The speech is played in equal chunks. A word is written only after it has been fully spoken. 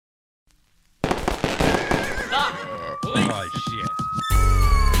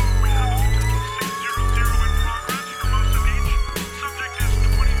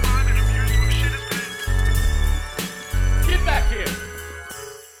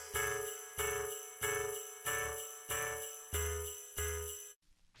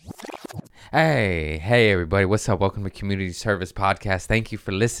Hey, everybody. What's up? Welcome to Community Service Podcast. Thank you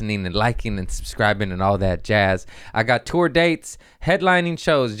for listening and liking and subscribing and all that jazz. I got tour dates, headlining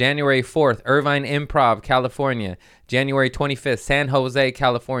shows, January 4th, Irvine Improv, California. January 25th, San Jose,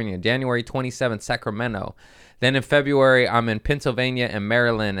 California. January 27th, Sacramento. Then in February, I'm in Pennsylvania and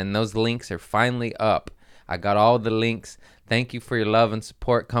Maryland, and those links are finally up. I got all the links. Thank you for your love and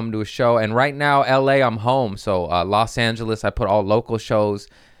support. Come to a show. And right now, LA, I'm home. So Los Angeles, I put all local shows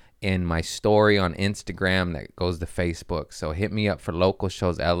in my story on Instagram that goes to Facebook. So hit me up for local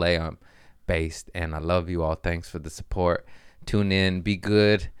shows. LA, I'm based, and I love you all. Thanks for the support. Tune in, be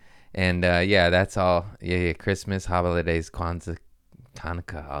good, and yeah, that's all. Yeah, Christmas, holidays, Kwanzaa,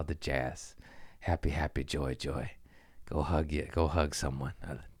 Hanukkah, all the jazz. Happy, joy. Go hug someone.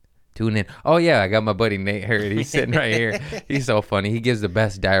 Tune in. Oh yeah, I got my buddy Nate Hurd. He's sitting right here. He's so funny. He gives the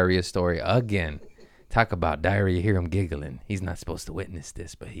best diarrhea story again. Talk about diarrhea, hear him giggling. He's not supposed to witness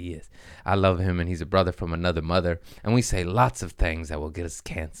this, but he is. I love him, and he's a brother from another mother. And we say lots of things that will get us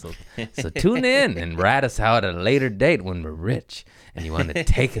canceled. So tune in and rat us out at a later date when we're rich and you want to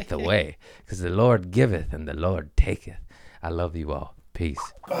take it away. Because the Lord giveth and the Lord taketh. I love you all. Peace.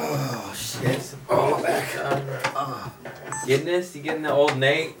 Oh, shit. Oh, my back. Getting this? You getting the old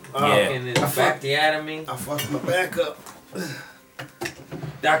Nate? Yeah. Backiotomy? I fucked my back up.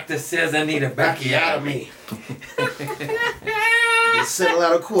 Doctor says I need a backiotomy. You settle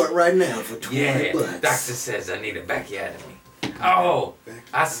out of court right now for 20 Yeah, bucks. doctor says I need a backiotomy. Oh,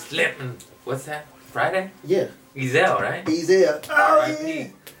 I slipped. What's that? Friday? Yeah. Ezel, right? He's there. Oh, R.I.P. yeah.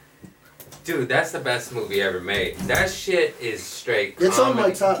 Dude, that's the best movie ever made. That shit is straight It's on comedy.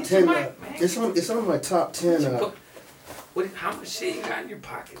 my top Get 10. your mic, man. It's on my top 10. How much shit you got in your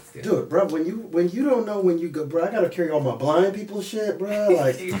pockets, dude? Dude, bro, when you don't know when you go, bro, I gotta carry all my blind people shit, bro.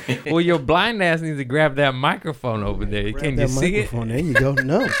 Like, Well, your blind ass needs to grab that microphone over there. Can you see it? There you go.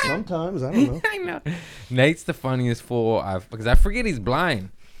 No, sometimes I don't know. I know. Nate's the funniest fool because I forget he's blind.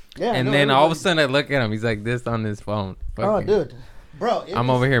 Yeah. And no, then all of a everybody- sudden I look at him. He's like this on his phone. Oh, Fucking- dude, bro. I'm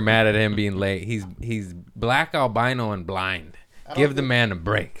over here mad at him being late. He's black, albino, and blind. Give the man a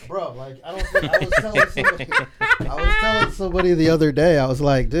break. Bro, like I was telling somebody the other day. I was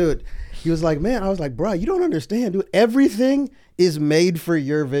like, dude. He was like, man. I was like, bro, you don't understand, dude. Everything is made for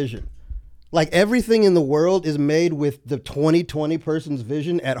your vision. Like everything in the world is made with the 2020 person's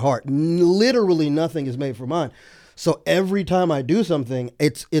vision at heart. Literally nothing is made for mine. So every time I do something,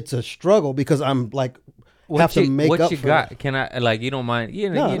 it's a struggle because I'm like. Have to make what up you for got? it. Can I like you don't mind? You're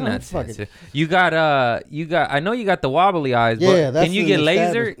No, not fuck it. sensitive. You got I know you got the wobbly eyes. Yeah, but that's can you get an laser?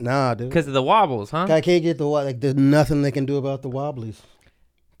 established- Nah, dude. Because of the wobbles, huh? I can't get the like. There's nothing they can do about the wobblies.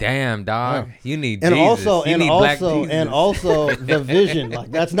 Damn, dog. Yeah. You need And Jesus. also, you and need Black also, Jesus. and also the vision.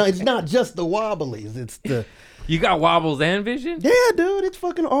 Like that's not. It's not just the wobblies. It's the. You got wobbles and vision. Yeah, dude. It's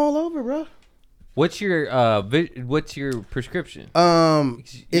fucking all over, bro. What's your what's your prescription?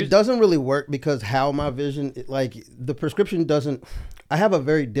 It doesn't really work because how my vision, like the prescription doesn't. I have a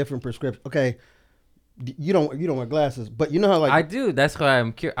very different prescription. Okay, you don't wear glasses, but you know how like I do. That's why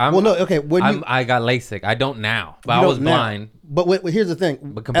I'm curious. Well, no, okay. When you I got LASIK. I don't now, but you I was don't now. blind. But here's the thing.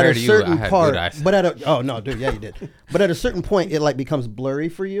 But compared at a to you, I certain had part, good eyesight. but oh no, dude, yeah, you did. But at a certain point, it like becomes blurry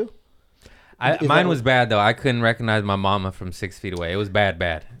for you. Is Mine that was bad though. I couldn't recognize my mama from 6 feet away. It was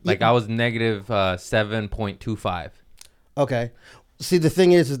bad. Like I was negative 7.25. Okay. See, the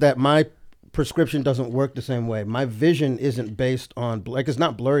thing is that my prescription doesn't work the same way. My vision isn't based on like it's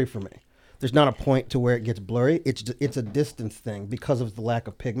not blurry for me. There's not a point to where it gets blurry. It's a distance thing because of the lack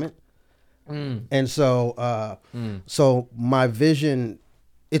of pigment. And so so my vision.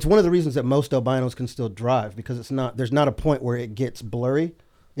 It's one of the reasons that most albinos can still drive because there's not a point where it gets blurry.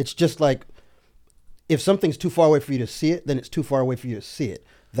 It's just like if something's too far away for you to see it, then it's too far away for you to see it.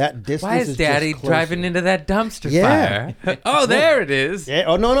 That distance Why is Daddy just driving into that dumpster Yeah. fire? Oh, there it is. Yeah.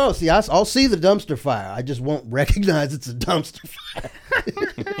 Oh no. See, I'll see the dumpster fire. I just won't recognize it's a dumpster fire.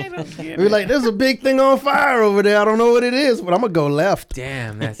 We're like, there's a big thing on fire over there. I don't know what it is, but I'm gonna go left.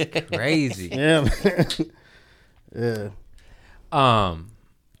 Damn, that's crazy. Yeah. Man. Yeah.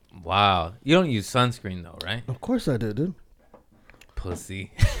 Wow. You don't use sunscreen though, right? Of course I do, dude.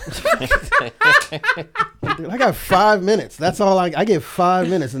 Pussy. Dude, I got 5 minutes. That's all I get 5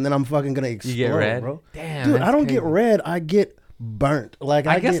 minutes, and then I'm fucking gonna explode, You get red? bro. Damn. Dude, that's I don't get crazy. red. I get burnt. Like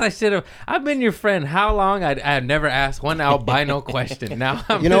I guess get, I should have. I've been your friend. How long? I've never asked one albino question. Now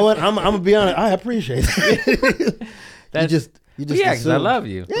I'm You know what? I'm gonna be honest. I appreciate that. You just Yeah, because I assume. love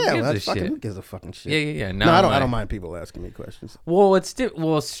you. Who Yeah, gives well, a that's fucking. shit? Who gives a fucking shit? Yeah. No, I don't. I like- don't mind people asking me questions.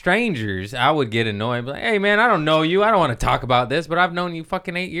 Well, strangers, I would get annoyed. Be like, hey, man, I don't know you. I don't want to talk about this, but I've known you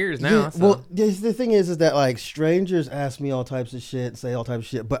fucking 8 years now. Yeah, so. well, the thing is that like strangers ask me all types of shit, say all types of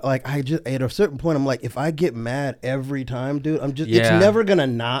shit, but like I just at a certain point, I'm like, if I get mad every time, dude, it's Yeah. never gonna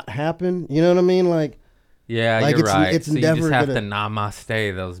not happen. You know what I mean? Like, Yeah, Like, you're it's- right. it's so you never just have gonna- to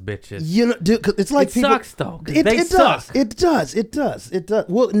namaste those bitches. you know, dude, 'cause it's like It people. sucks, though, 'cause they it suck. does. It does.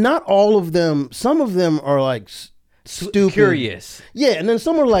 Well, not all of them. Some of them are like stupid, Curious. Yeah, and then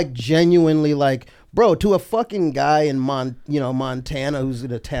some are like genuinely like, bro, to a fucking guy in Montana who's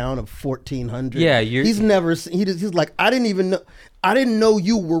in a town of 1,400. Yeah, he's never seen. He's like, I didn't know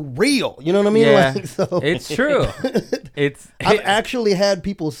you were real. You know what I mean? Yeah, Like, so it's true. I've actually had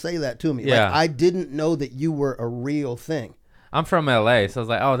people say that to me. Yeah. Like, I didn't know that you were a real thing. I'm from LA, so I was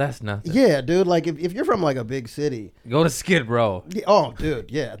like, oh, that's nothing. Yeah, dude. Like, if you're from like a big city, Go to Skid Row. oh,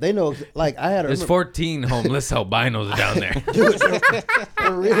 dude, yeah, they know. Like, I had a There's 14 homeless albinos down there. dude.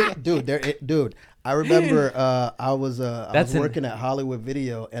 I remember I was That's working at Hollywood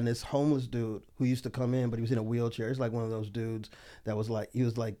Video, and this homeless dude who used to come in, but he was in a wheelchair. He's like one of those dudes that was like,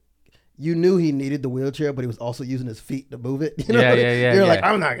 you knew he needed the wheelchair, but he was also using his feet to move it. You know? Yeah, You're yeah. like,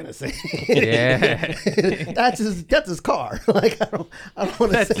 I'm not gonna say. Yeah. that's his car. Like, I don't want to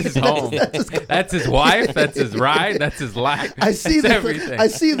That's say his home. That's his wife. That's his ride. That's his life. I see That's the everything. I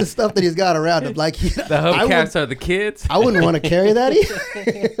see the stuff that he's got around him. Like, the hubcaps are the kids. I wouldn't want to carry that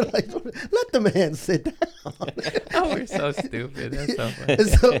either. Like, let the man sit down. Oh, we're so stupid. That's so funny. And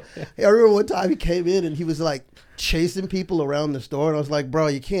so I remember one time he came in and he was like chasing people around the store, and I was like, bro,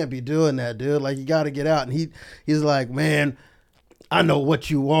 you can't be doing that, dude. Like, you got to get out. And he's like, man, I know what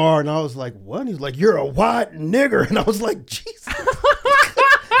you are. And I was like, what? And he's like, you're a white nigger. And I was like, Jesus.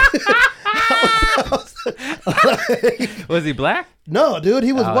 Was he black? No, dude,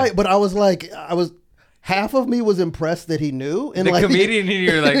 he was Oh. white. But I was like, half of me was impressed that he knew. And The like, comedian in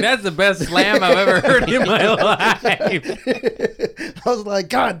you were like, that's the best slam I've ever heard in my life. I was like,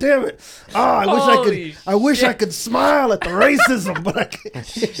 God damn it! Oh, Holy I wish I shit. could smile at the racism, but I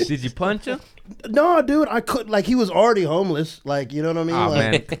can't. Did you punch him? No, dude, I couldn't. Like, he was already homeless. Like, you know what I mean? Oh,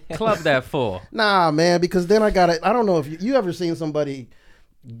 Like, man. Club that full. nah, man. Because then I don't know if you ever seen somebody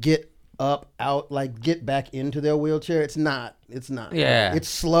get up, out, like get back into their wheelchair. It's not. Yeah. It's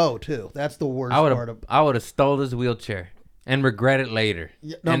slow too. That's the worst I part would have stole his wheelchair and regret it later.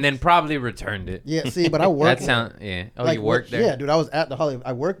 Yeah, no. And then probably returned it. Yeah, see, but I worked. That sound yeah. Oh, like, you worked there? Yeah, dude, I was at the Hollywood.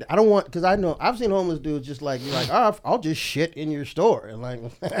 I worked. I don't want because I know I've seen homeless dudes just like you're like, oh, I'll just shit in your store and like.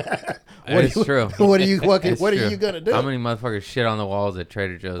 It's true. What are you? What It's are true. you gonna do? How many motherfuckers shit on the walls at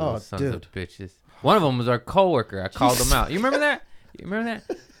Trader Joe's? Oh, Those sons dude. of bitches. One of them was our coworker. I called him out. You remember that?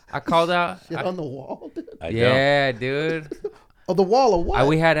 I called out. Shit on the wall, dude. I don't. Yeah, dude. Oh, the wall of what?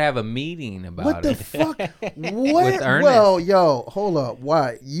 We had to have a meeting about What the it. fuck? What? Ernest. Well, yo, hold up.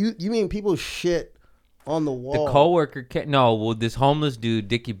 Why? You mean people shit on the wall? The coworker kept this homeless dude,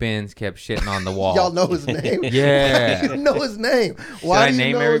 Dickie Benz, kept shitting on the wall. Y'all know his name? Yeah. You know his name. Should Why I do you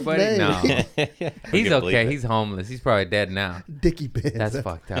name know everybody? his name? No. He's can believe okay. it. He's homeless. He's probably dead now. Dickie Benz. That's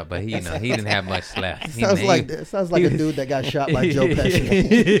fucked up. But he didn't have much left. He- Sounds he- like a dude that got shot by Joe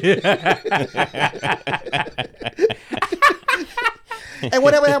Pesci. Hey,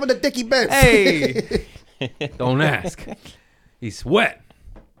 whatever happened to Dickie Benz? Hey, don't ask. He's wet.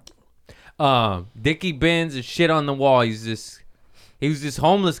 Dickie Benz is shit on the wall. He was this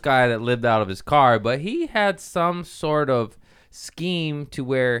homeless guy that lived out of his car, but he had some sort of scheme to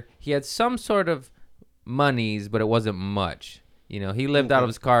where he had some sort of monies, but it wasn't much. You know, he lived out of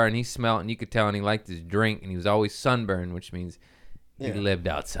his car and he smelled, and you could tell, and he liked his drink, and he was always sunburned, which means he lived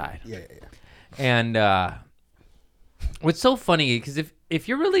outside. Yeah. And what's so funny because if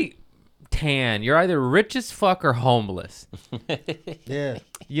you're really tan, you're either rich as fuck or homeless. Yeah.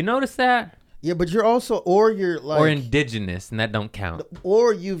 You notice that? Yeah, but you're also, or you're like, Or indigenous, and that don't count.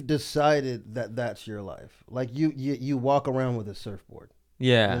 or you've decided that that's your life. Like you walk around with a surfboard.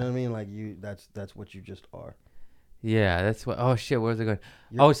 You know Yeah. what I mean? Like that's what you just are. Yeah, that's what. Oh, shit, where's it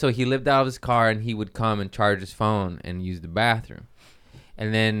going? So he lived out of his car, and he would come and charge his phone and use the bathroom.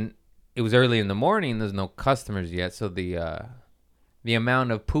 And then it was early in the morning. There's no customers yet, so the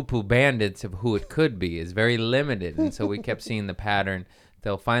amount of poo-poo bandits of who it could be is very limited. And so we kept seeing the pattern.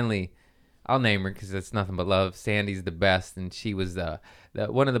 Till finally, I'll name her because it's nothing but love. Sandy's the best, and she was the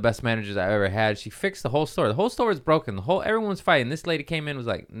one of the best managers I ever had. She fixed the whole store. The whole store was broken. Everyone was fighting. This lady came in and was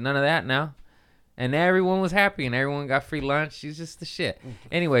like, none of that now. And everyone was happy, and everyone got free lunch. She's just the shit.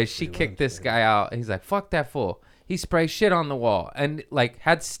 Anyway, she kicked this guy out. He's like, fuck that fool. He sprays shit on the wall and like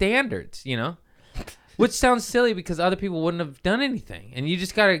had standards, you know? which sounds silly because other people wouldn't have done anything, and you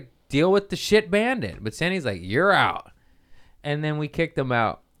just gotta deal with the shit bandit. But Sandy's like, you're out, and then we kicked him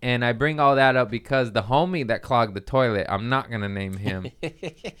out. And I bring all that up because the homie that clogged the toilet, I'm not going to name him.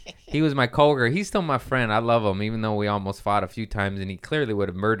 He was my coworker. He's still my friend. I love him, even though we almost fought a few times, and he clearly would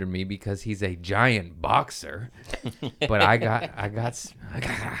have murdered me because he's a giant boxer. But I got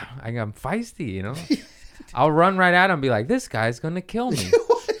feisty, you know? I'll run right at him and be like, this guy's going to kill me.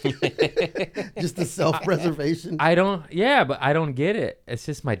 Just the self-preservation. But I don't get it. It's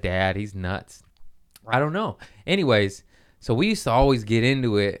just my dad. He's nuts. I don't know. Anyways. So we used to always get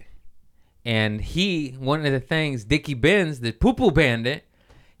into it, and one of the things, Dickie Benz, the poo-poo bandit,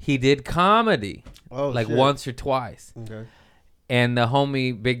 he did comedy, once or twice. Okay. And the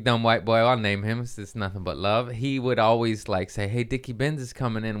homie, big dumb white boy, I'll name him, it's nothing but love, he would always like say, hey, Dickie Benz is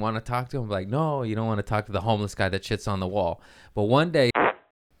coming in, want to talk to him? I'm like, no, you don't want to talk to the homeless guy that shits on the wall. But one day,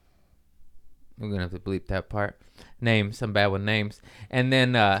 we're going to have to bleep that part. Names, I'm bad with names. And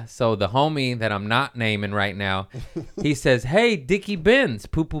then, so the homie that I'm not naming right now, he says, hey, Dickie Benz,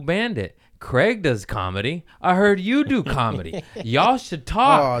 Poo-Poo Bandit, Craig does comedy. I heard you do comedy. Y'all should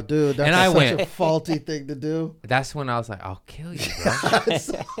talk. Oh, dude, that's such a faulty thing to do. That's when I was like, I'll kill you, bro.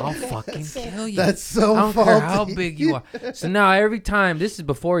 I'll fucking kill you. That's so I don't faulty. care how big you are. So now every time, this is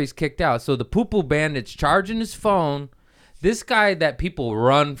before he's kicked out. So the Poo-Poo Bandit's charging his phone. This guy that people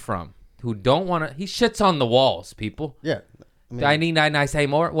run from, who don't want to, he shits on the walls, people. Yeah. I mean, I say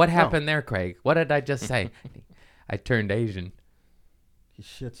more? What happened there, Craig? What did I just say? I turned Asian. He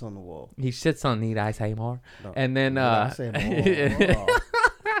shits on the wall. He shits on, need I say more? No. And then, I say more.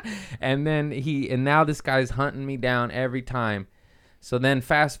 and then and now this guy's hunting me down every time. So then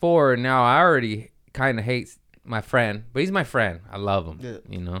fast forward, now I already kind of hate my friend, but he's my friend. I love him,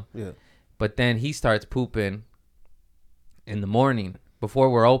 you know? Yeah. But then he starts pooping in the morning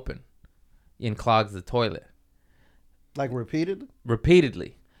before we're open. And clogs the toilet. Like repeatedly?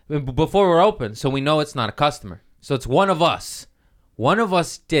 Repeatedly. Before we're open, so we know it's not a customer. So it's one of us. One of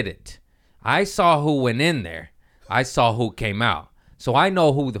us did it. I saw who went in there. I saw who came out. So I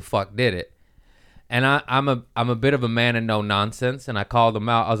know who the fuck did it. And I'm a bit of a man of no nonsense. And I called him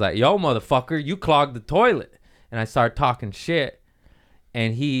out. I was like, yo, motherfucker, you clogged the toilet. And I started talking shit.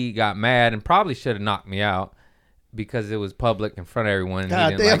 And he got mad and probably should have knocked me out. Because it was public in front of everyone. And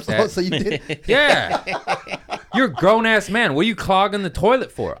God he didn't damn, like that. so you did? Yeah. You're a grown-ass man. What are you clogging the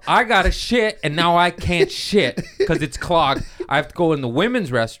toilet for? I got to shit, and now I can't shit because it's clogged. I have to go in the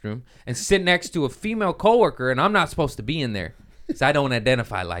women's restroom and sit next to a female coworker, and I'm not supposed to be in there because I don't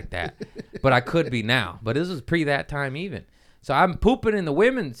identify like that. But I could be now. But this was pre that time even. So I'm pooping in the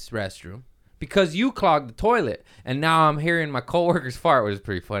women's restroom because you clogged the toilet. And now I'm hearing my coworker's fart, which is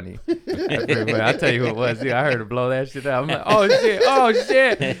pretty funny. I'll tell you who it was. Dude, I heard her blow that shit out. I'm like, oh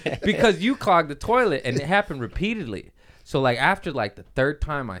shit. Because you clogged the toilet, and it happened repeatedly. So like after like the third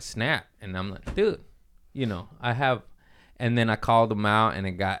time I snapped, and I'm like, dude, you know, and then I called him out, and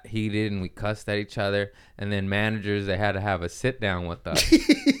it got heated, and we cussed at each other. And then managers, they had to have a sit down with us.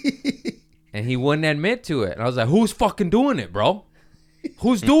 And he wouldn't admit to it. And I was like, who's fucking doing it, bro?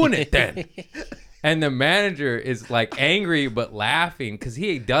 Who's doing it then? And the manager is like angry but laughing because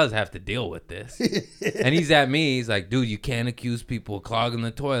he does have to deal with this. And he's at me. He's like, dude, you can't accuse people of clogging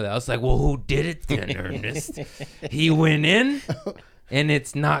the toilet. I was like, well, who did it then, Ernest? He went in and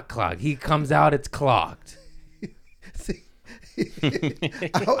it's not clogged. He comes out, it's clogged.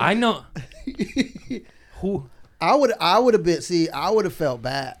 I know. Who? I would have been. See, I would have felt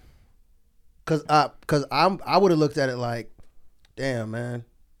bad because I would have looked at it like, damn, man,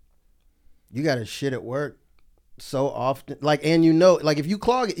 you got to shit at work so often. Like, and you know, like after you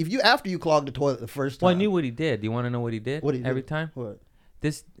clog the toilet the first time. Well, I knew what he did. Do you want to know what he did? What he every did? time? What?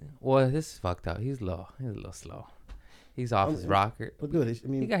 This is fucked up. He's low. He's a little slow. He's off his rocker. Well, good.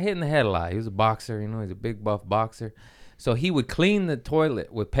 He got hit in the head a lot. He was a boxer, you know. He's a big buff boxer. So he would clean the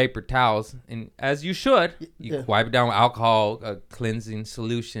toilet with paper towels, and as you should, you wipe it down with alcohol, a cleansing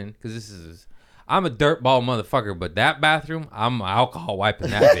solution. Because I'm a dirtball motherfucker, but that bathroom, I'm alcohol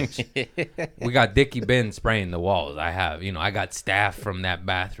wiping that bitch. We got Dickie Ben spraying the walls. I got staff from that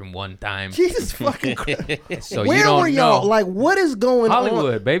bathroom one time. Jesus fucking Christ. So where you don't were y'all? know. Like, what is going on?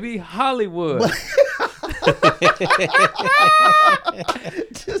 Hollywood, baby, Hollywood.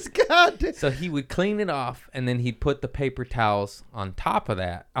 Just goddamn. So he would clean it off, and then he'd put the paper towels on top of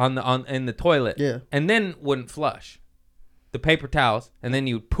that in the toilet. Yeah. And then wouldn't flush the paper towels, and then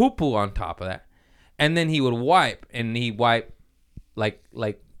he would poo on top of that, and then he would wipe, and he'd wipe like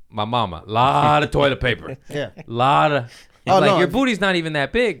my mama, lot of toilet paper. Yeah. Lot of Oh, like no, your if- booty's not even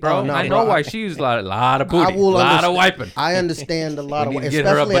that big, bro. Oh, no, I bro, know why I- she used a lot of booty, a will lot of understand- wiping. I understand a lot We of need to get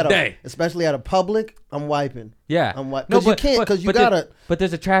her a bidet. especially at a public. I'm wiping. Yeah, I'm wiping because you can't because you but gotta. But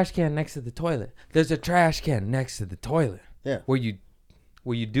there's a trash can next to the toilet. There's a trash can next to the toilet. Yeah. Where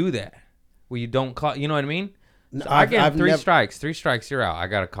you do that, where you don't call. You know what I mean? No, So I get I've three never- strikes. 3 strikes, you're out. I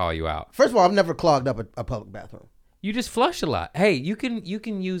gotta call you out. First of all, I've never clogged up a public bathroom. You just flush a lot. Hey, you can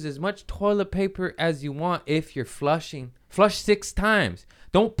use as much toilet paper as you want if you're flushing. Flush 6 times.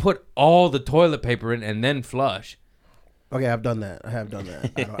 Don't put all the toilet paper in and then flush. Okay, I've done that. I have done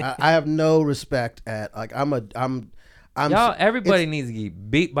that. I have no respect at like Y'all, everybody needs to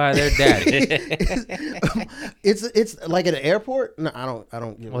get beat by their daddy. It's like at an airport. No, I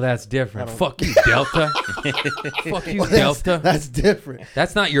don't give. Well, that's different. I don't- Fuck you, Delta. Fuck you, Delta. That's different.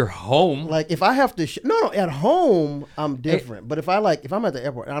 That's not your home. Like if I have to, no, at home I'm different. But if I'm at the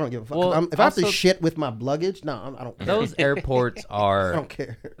airport, I don't give a fuck. Well, If I have to also- shit with my luggage, no, I don't care. Those airports I are, don't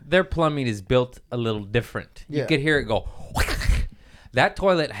care. their plumbing is built a little different. You Yeah. could hear it go. That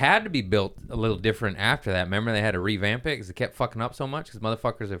toilet had to be built a little different after that. Remember, they had to revamp it because it kept fucking up so much because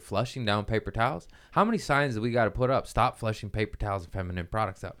motherfuckers are flushing down paper towels. How many signs do we got to put up? Stop flushing paper towels and feminine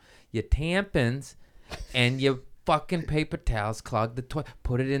products out. Your tampons and your fucking paper towels clog the toilet.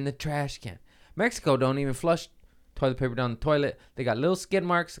 Put it in the trash can. Mexico don't even flush toilet paper down the toilet. They got little skid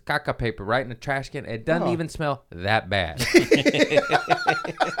marks, caca paper right in the trash can. It doesn't even smell that bad.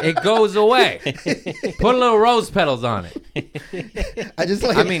 It goes away. Put a little rose petals on it. I just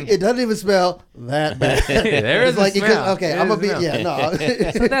like. I mean- it doesn't even smell that bad. There is It's like a smell. okay, There I'm is gonna be a smell.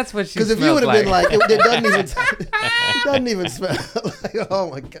 no. So that's what she Because if you smells would have been like, it doesn't even, it doesn't even smell. Like,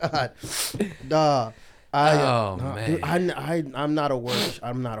 oh my god, duh. Oh, no, man. dude, I'm not a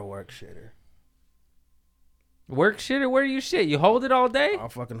work shitter. Work shit or where do you shit? You hold it all day? I'll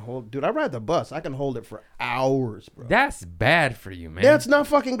fucking hold, dude. I ride the bus. I can hold it for hours, bro. That's bad for you, man. Yeah, it's not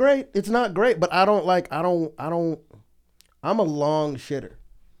fucking great. It's not great, but I don't. I'm a long shitter.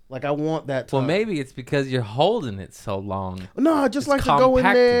 Like I want that time. Well, maybe it's because you're holding it so long. No, I just It's like to go in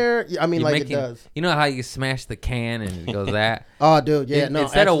compacted. there. Yeah, I mean, You're like it does. You know how you smash the can and it goes that? Oh, dude, yeah, no.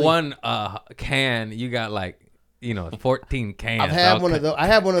 Instead actually, of one can, you got 14 cans. I've had all one of cut- those. I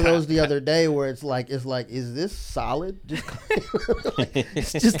had one of those the other day where it's like, is this solid? Just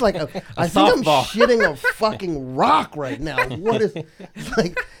it's just like I think I'm softball. shitting a fucking rock right now. What is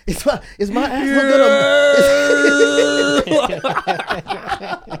like? Is my ass gonna?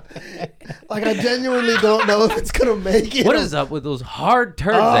 Like I genuinely don't know if it's gonna make it. What is up with those hard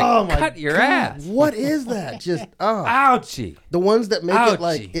turds Oh that my cut your God. ass? What is that? Just Ouchie. the ones that make it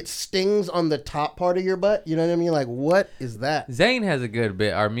like Ouchie. it stings on the top part of your butt. You know what I mean? Like what is that? Zane has a good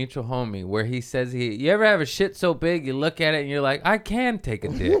bit, our mutual homie, where he says you ever have a shit so big you look at it and you're like, I can take a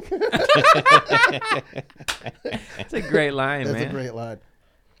dick. It's a great line, That's man. a great line.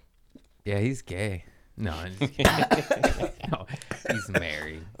 Yeah, he's gay. No, I'm just kidding. No, he's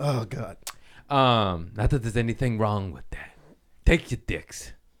married. Oh God. Not that there's anything wrong with that. Take your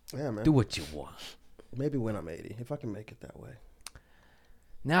dicks. Yeah, man. Do what you want. Maybe when I'm 80, if I can make it that way.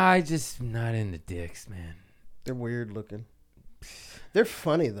 No, I just not into dicks, man. They're weird looking. They're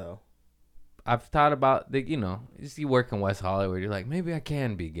funny though. I've thought about you work in West Hollywood, you're like, maybe I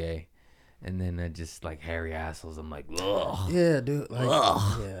can be gay. And then I just like hairy assholes. I'm like, ugh. Yeah, dude. Like,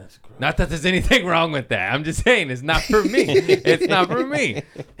 yeah, it's gross. Not that there's anything wrong with that. I'm just saying it's not for me. It's not for me.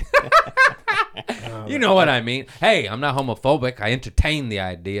 You know what I mean. Hey, I'm not homophobic. I entertain the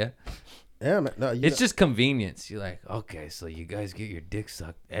idea. Yeah, man. No, It's just convenience. You're like, okay, so you guys get your dick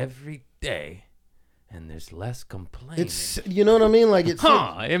sucked every day, and there's less complaining. it's you know what I mean. Like it's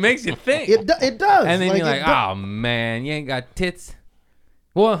It makes you think. it does. And then you're it like, do- oh man, you ain't got tits.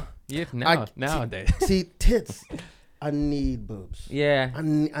 Well, nowadays. See, tits. I need boobs. Yeah. I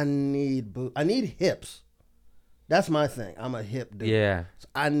need boobs. I need hips. That's my thing. I'm a hip dude. Yeah. So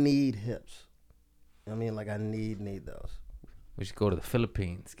I need hips. I mean, like I need those. We should go to the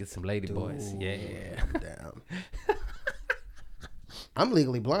Philippines, get some lady boys. Dude, Yeah. I'm down. I'm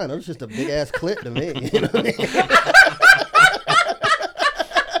legally blind. It's just a big ass clit to me. You know what I mean?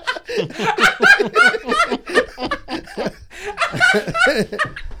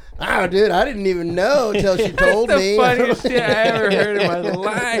 Oh, dude, I didn't even know until she told That's me. the funniest shit I ever heard in my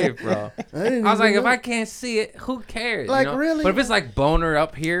life, bro. didn't I was like, even if know. I can't see it, who cares? Like, you know? really? But if it's like boner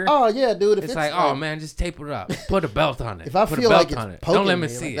up here, Oh yeah, dude. If it's like, oh man, just tape it up. Put a belt on it. if I Put feel a belt like it's on it. poking Don't let me me,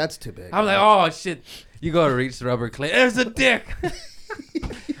 see like, it. that's too big. I'm like, oh shit. You go to reach the rubber clit. There's a dick.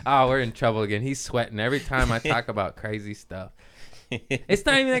 Oh, we're in trouble again. He's sweating every time I talk about crazy stuff. It's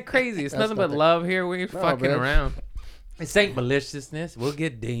not even that crazy. It's That's nothing not but that- love here. We're fucking man. around. This ain't maliciousness. We'll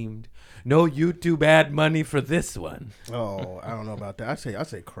get deemed. No YouTube ad money for this one. Oh, I don't know about that. I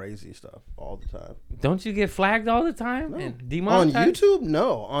say crazy stuff all the time. Don't you get flagged all the time? No. And On demonetized? YouTube,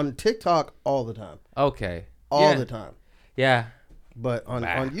 no. On TikTok, all the time. Okay. All Yeah. the time. Yeah. But on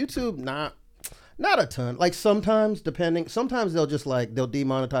Bah. YouTube, not a ton. Like sometimes, sometimes they'll just like they'll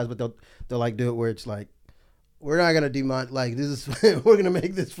demonetize, but they'll like do it where it's like, we're not gonna like this is we're gonna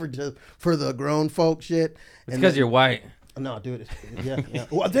make this for the grown folk shit. It's because you're white. No, dude. Yeah.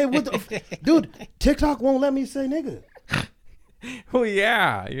 Well, dude, TikTok won't let me say nigga, Well,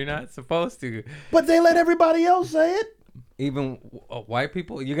 yeah. You're not supposed to. but they let everybody else say it. Even white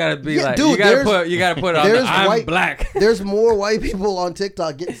people, you gotta be Yeah, like, dude, you gotta put on the, I'm black. There's more white people on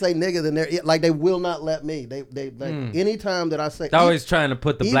TikTok get say nigga than there. Like they will not let me. They like anytime that I say. They're always trying to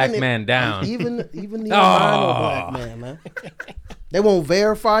put the black man down. Even the albino black man. They won't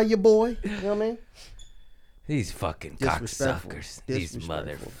verify your boy. You know what I mean? These fucking Disrespectful. cocksuckers. These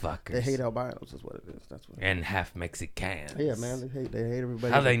Disrespectful. motherfuckers. They hate albinos, is what it is. That's what. And half Mexicans. Yeah, man. They hate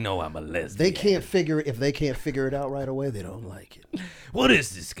everybody. How they know I'm a lesbian? They can't figure it. If they can't figure it out right away, they don't like it. What is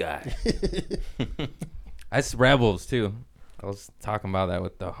this guy? That's rebels too. I was talking about that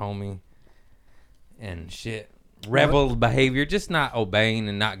with the homie and shit. Rebel behavior, just not obeying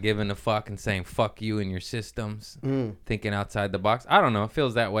and not giving a fuck and saying fuck you and your systems, thinking outside the box. I don't know. It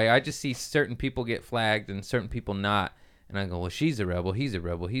feels that way. I just see certain people get flagged and certain people not. And I go, well, she's a rebel. He's a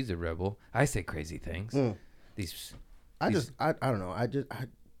rebel. He's a rebel. I say crazy things. I don't know. I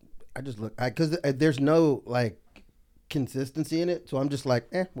just look, because there's no like consistency in it. So I'm just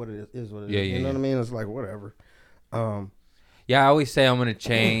like, what it is what it is. You know what I mean? It's like, whatever. Yeah, I always say I'm going to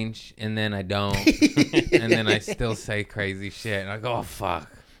change, and then I don't. And then I still say crazy shit. And I go, oh,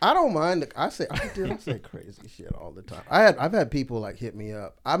 fuck. I don't mind. I say crazy shit all the time. I've had people like hit me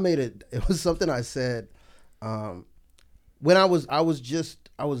up. It was something I said when I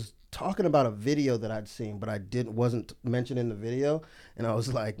was talking about a video that I'd seen, but wasn't mentioned in the video. And I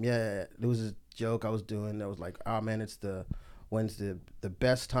was like, yeah, there was a joke I was doing that was like, oh man, when's the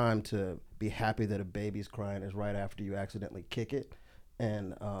best time to be happy that a baby's crying is right after you accidentally kick it.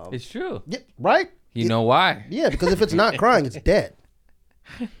 And It's true. Yeah, right? You know why? Yeah, because if it's not crying, it's dead.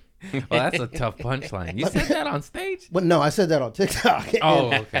 Well, that's a tough punchline. You said that on stage? But no, I said that on TikTok.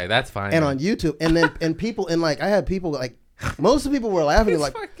 Oh, okay, that's fine. And on YouTube. And people, and like I had people like, most of the people were laughing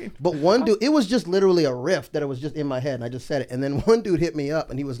like, but one dude, it was just literally a riff that it was just in my head, and I just said it. And then one dude hit me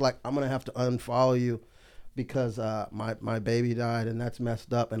up, and he was like, I'm gonna have to unfollow you because my baby died, and that's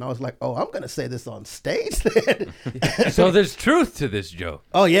messed up. And I was like, oh, I'm gonna say this on stage then. So there's truth to this joke.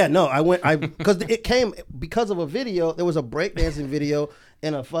 Oh yeah, no, because it came because of a video. There was a breakdancing video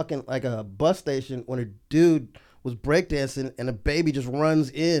in a fucking like a bus station when a dude was breakdancing and a baby just runs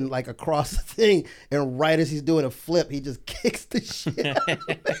in like across the thing, and right as he's doing a flip, he just kicks the shit out of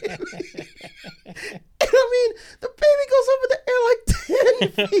the baby. And I mean, the baby goes up in the air like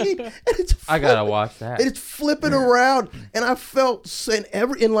 10 feet, and it's I gotta watch that. and it's flipping around, and I felt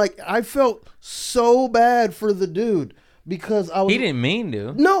I felt so bad for the dude because I was. He didn't mean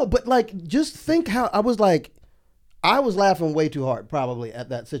to. No, but like, just think how I was like. I was laughing way too hard probably at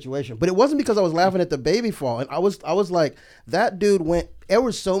that situation, but it wasn't because I was laughing at the baby fall. And I was like, that dude there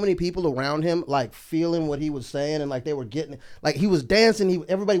were so many people around him, like feeling what he was saying. And like, they were getting, like he was dancing.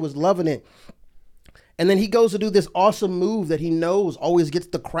 Everybody was loving it. And then he goes to do this awesome move that he knows always gets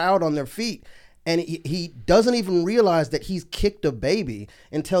the crowd on their feet. And he doesn't even realize that he's kicked a baby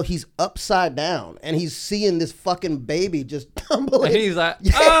until he's upside down and he's seeing this fucking baby just tumble. And he's like,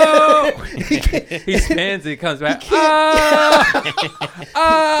 oh! He spins, he comes back.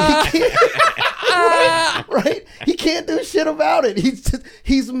 Right? He can't do shit about it.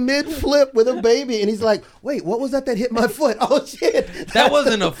 He's mid flip with a baby, and he's like, "Wait, what was that hit my foot? Oh shit, That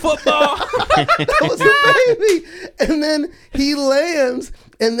wasn't a football." that was a baby." And then he lands,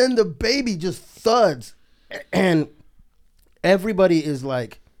 and then the baby just thuds, and everybody is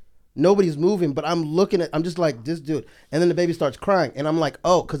like, nobody's moving, but I'm just like, this dude. And then the baby starts crying, and I'm like,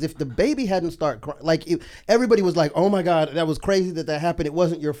 oh, because if the baby hadn't started crying, like everybody was like, oh my God, that was crazy that happened. It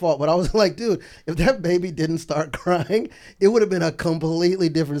wasn't your fault. But I was like, dude, if that baby didn't start crying, it would have been a completely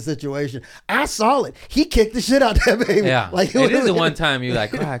different situation. I saw it. He kicked the shit out of that baby. Yeah, like it is the one time you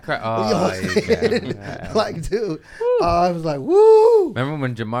like cry. Oh, yeah. Like, dude, I was like, woo. Remember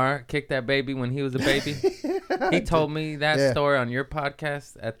when Jamar kicked that baby when he was a baby? He told me that story on your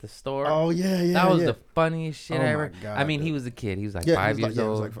podcast at the store. Oh yeah. That was the funniest shit Oh, I my ever. God, I mean, dude. he was a kid. He was like Yeah, 5 he was years like- yeah, he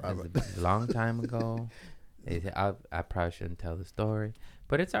was old. like 5. It was a long time ago. I probably shouldn't tell the story,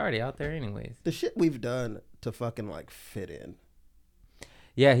 but it's already out there anyways. The shit we've done to fucking like fit in.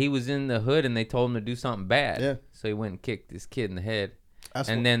 Yeah, he was in the hood and they told him to do something bad. Yeah. So he went and kicked this kid in the head. That's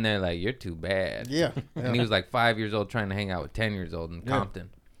And what- then they're like, "You're too bad." yeah. And he was like 5 years old trying to hang out with 10 years old in Yeah. Compton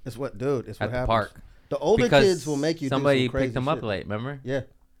It's what, dude. It's what at the happens. park. The older Because kids will make you somebody do some crazy picked him up shit. late, remember? Yeah.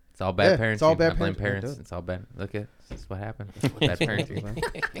 It's all bad Yeah, parenting. it's all bad I blame parenting. Yeah, parents. dude. It's all bad. Look at this is what happened. Bad parenting.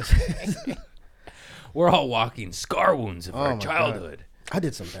 Man. We're all walking scar wounds of Oh our my childhood. I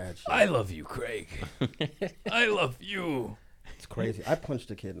did some bad shit. I love you, Craig. I love you. It's crazy. I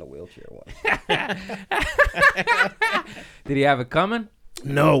punched a kid in a wheelchair once. Did he have it coming?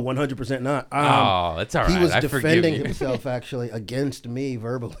 No, 100% not. Oh, it's all right. He was I forgive defending you. himself actually against me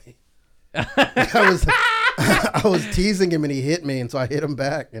verbally. I was teasing him and he hit me, and so I hit him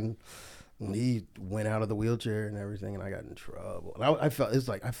back, and he went out of the wheelchair and everything, and I got in trouble. And I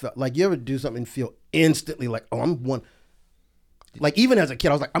felt like you ever do something and feel instantly like, oh, I'm one. Like even as a kid,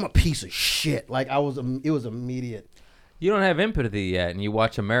 I was like, I'm a piece of shit. Like it was immediate. You don't have empathy yet, and you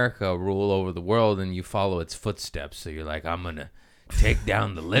watch America rule over the world, and you follow its footsteps. So you're like, I'm gonna take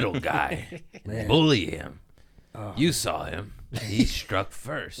down the little guy and bully him. You saw him. He struck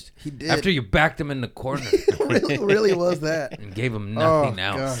first. He did. After you backed him in the corner really was that. and gave him nothing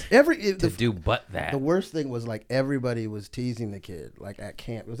else God. do but that. The worst thing was like everybody was teasing the kid. Like at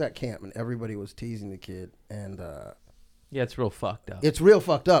camp, it was at camp, and everybody was teasing the kid, and Yeah, it's real fucked up. it's real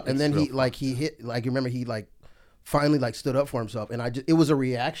fucked up. And then real he hit, like, you remember he like finally like stood up for himself, and it was a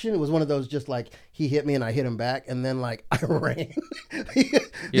reaction. It was one of those just like he hit me and I hit him back, and then like I ran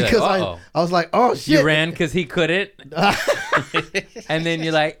because "Uh-oh." I was like, oh shit, You ran because he couldn't, and then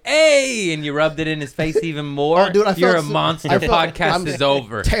you're like, "Hey!" and you rubbed it in his face even more. Oh, dude, I you're felt a so- monster. I felt- Podcast I'm is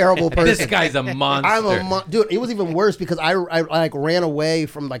over. terrible person. This guy's a monster. Dude, it was even worse because I like ran away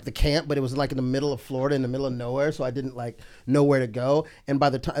from like the camp, but it was like in the middle of Florida, in the middle of nowhere, so I didn't like know where to go. And by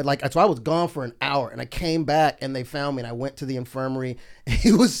the time, like, so I was gone for an hour, and I came back, and they found me, and I went to the infirmary, and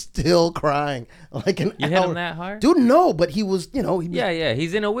he was still crying, like an You hour. hit him that hard? Dude, no, but he was, he was, Yeah,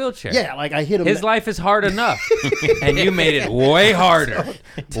 he's in a wheelchair. yeah, like I hit him. His life is hard enough, and you made it way harder.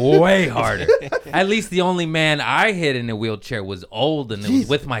 Way harder. At least the only man I hit in a wheelchair was old, and it was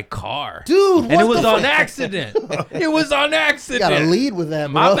with my car. Dude, and it what was the on fuck? accident. It was on You accident. gotta lead with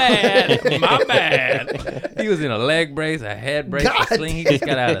that, bro. My bad. My bad. He was in a leg brace, a head brace, God a sling. He just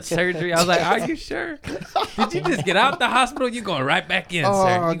got out of surgery. I was like, "Are you sure? Did you just get out the hospital? You going right back in, Oh,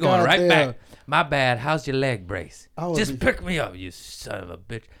 sir? You going right goddamn. back? My bad. How's your leg brace? I would Just be- pick me up, you son of a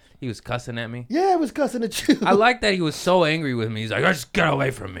bitch." He was cussing at me. Yeah, I was cussing at you. I like that he was so angry with me. He's like, "Just get away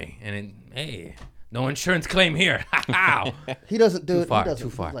from me." And it, hey, no insurance claim here. Ow. He doesn't do Too it. far, he doesn't, too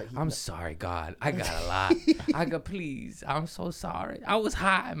he's far. like- I'm sorry, God. I got a lot. I got, please. I'm so sorry. I was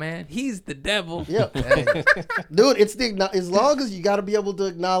high, man. He's the devil. Yeah, hey. Dude, it's as long as you got to be able to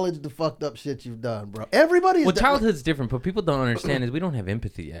acknowledge the fucked up shit you've done, bro. Everybody. Well, childhood's different, but people don't understand is we don't have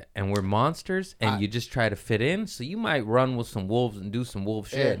empathy yet, and we're monsters, and you just try to fit in. So you might run with some wolves and do some wolf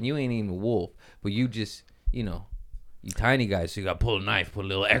shit, Yeah. and you ain't even a wolf, but you just, you tiny guys, so you got to pull a knife, put a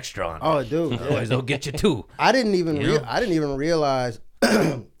little extra on. Oh, dude. Otherwise, they'll get you too. I didn't even. You know? I didn't even realize.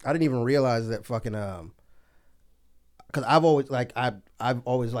 I didn't even realize that fucking. Because I've always I've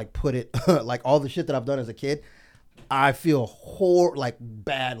always like put it like all the shit that I've done as a kid. I feel like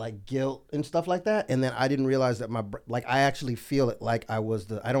bad, like guilt and stuff like that. And then I didn't realize that like I actually feel it like I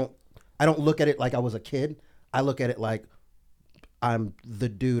was I don't look at it like I was a kid. I look at it like I'm the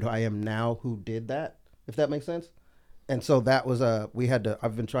dude I am now who did that. If that makes sense. And so that was I've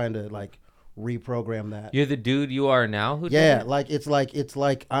been trying to like reprogram that. You're the dude you are now who did Yeah, it? like it's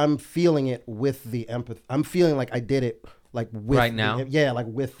like I'm feeling it with the empathy. I'm feeling like I did it like with Right now? like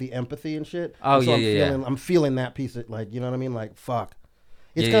with the empathy and shit. Oh, And so yeah. I'm feeling that piece of like, you know what I mean? Like fuck.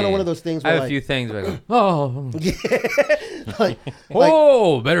 It's Yeah, kind of yeah, one yeah. of those things I where have a like, few things where I go, oh, like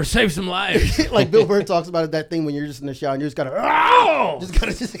oh, better save some lives. like Bill Burr talks about it, that thing when you're just in the shower and you just gotta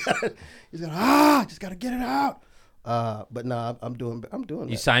just gotta get it out. But no, I'm doing You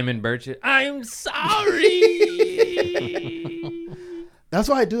that. Simon Birch it. I'm sorry. That's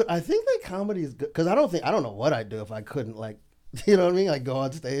why I do it. I think that comedy is good because I don't know what I'd do if I couldn't like, you know what I mean? Like go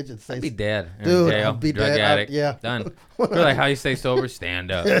on stage and say, Be dead. In Dude, jail, I'd be drug dead. addict. Yeah. Done. They're like, how you stay sober?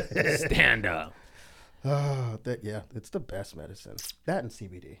 Stand up. Stand up. oh, yeah, it's the best medicine. That and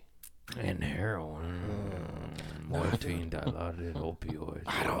CBD. And heroin, morphine, dilaudid, opioids,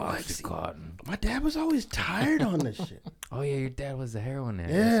 I don't like Oxycontin. My dad was always tired on this shit. Oh yeah, your dad was a heroin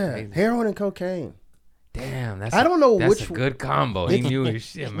addict. Yeah, That's crazy. heroin and cocaine. Damn, that's I don't know that's which a good combo. He knew his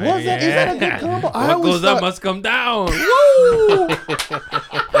shit, man. Was that- is that a good combo? I What always goes up thought- must come down.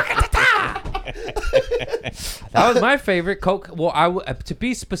 That was my favorite. Coke. Well, to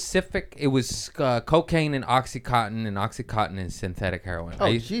be specific, it was cocaine and Oxycontin is synthetic heroin.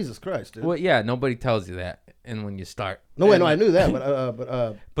 Oh, Jesus Christ, dude. Well, yeah, nobody tells you that, and when you start. No, wait, no, I knew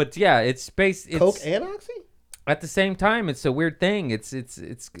that, But yeah, it's space. Coke and Oxy. At the same time, it's a weird thing.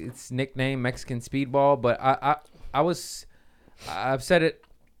 It's nickname Mexican Speedball, but I've said it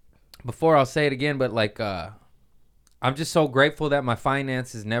before. I'll say it again, but like. I'm just so grateful that my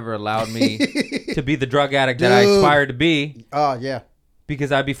finances never allowed me to be the drug addict that I aspired to be. Oh, yeah.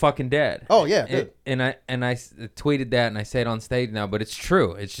 Because I'd be fucking dead. Oh, yeah. And I tweeted that and I say it on stage now, but it's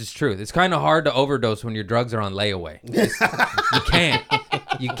true. It's just truth. It's kind of hard to overdose when your drugs are on layaway. You can't.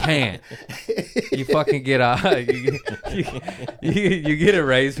 You can't. You fucking get you get a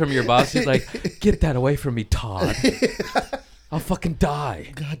raise from your boss. She's like, get that away from me, Todd. I'll fucking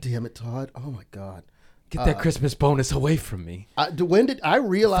die. God damn it, Todd. Oh, my God. Get that Christmas bonus away from me. When did I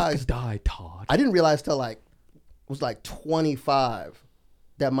realize? Die, Todd. I didn't realize till was 25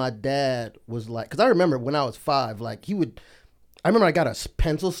 that my dad was like, because I remember when I was 5, like I remember I got a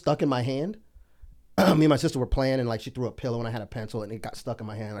pencil stuck in my hand. Me and my sister were playing, and like she threw a pillow, and I had a pencil, and it got stuck in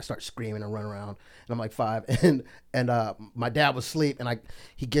my hand. I started screaming and running around, and I'm like 5, and my dad was asleep, and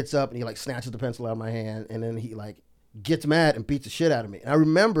he gets up and he like snatches the pencil out of my hand, and then he like gets mad and beats the shit out of me. And I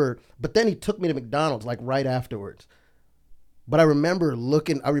remember, but then he took me to McDonald's like right afterwards. But I remember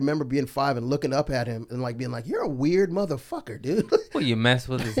being 5 and looking up at him and like being like, "You're a weird motherfucker, dude." Well, you mess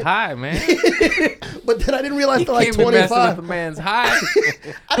with his high, man. But then I didn't realize till like 25. Messing with the man's high.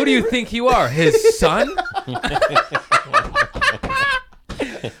 Who do you think you are, his son?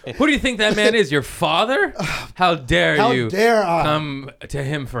 Who do you think that man is? Your father? How dare you come to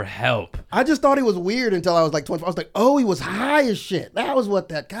him for help? I just thought he was weird until I was like 25. I was like, oh, he was high as shit. That was what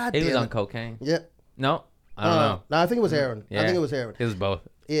that. God damn. He was on cocaine. Yeah. No, I don't know. No, I think it was heroin. Yeah. I think it was heroin. It was both.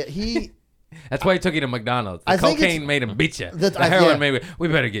 Yeah, he. That's why he took you to McDonald's. The cocaine made him beat you. The yeah. heroin made we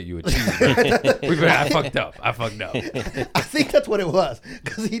better get you a cheeseburger. I fucked up. I think that's what it was.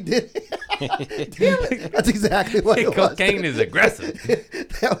 Because he did. Damn it. That's exactly what it was. Cocaine is aggressive.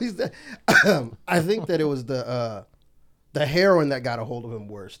 I think that it was the heroin that got a hold of him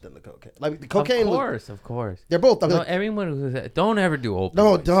worse than the cocaine. Like the cocaine of course. They're both. No, everyone who's don't ever do opioids.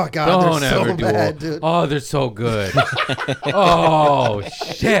 No, God, don't they're ever so do bad, dude. Oh, they're so good. Oh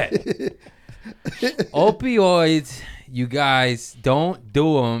shit. Opioids, you guys don't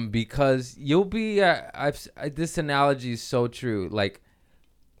do them because you'll be. This analogy is so true. Like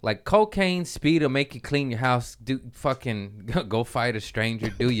cocaine, speed will make you clean your house. Go fight a stranger.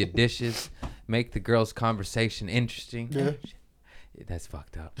 Do your dishes. Make the girl's conversation interesting. Yeah. That's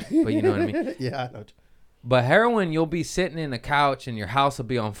fucked up. But you know what I mean. Yeah, I know. But heroin, you'll be sitting in a couch and your house will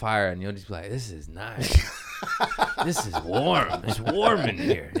be on fire, and you'll just be like, "This is nice. This is warm. It's warm in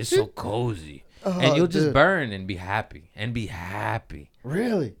here. It's so cozy." And you'll just burn and be happy.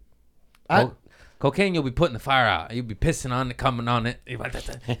 Really? Cocaine, you'll be putting the fire out. You'll be pissing on it, coming on it.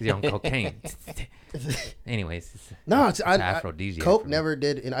 You're on cocaine. Anyways, it's aphrodisiac. Coke never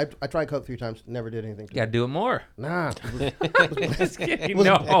did, and I tried Coke 3 times. Never did anything. You gotta do it more. Nah. Just kidding.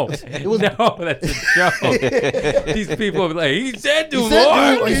 No, that's a joke. These people are like, he said do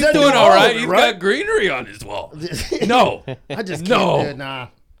more. He's doing all right. He's got greenery on his wall. No, I just can't do it. Nah.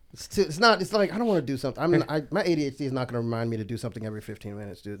 It's not. It's like I don't want to do something. My ADHD is not going to remind me to do something every 15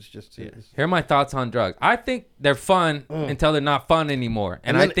 minutes, dude. It's just. Here are my thoughts on drugs. I think they're fun until they're not fun anymore,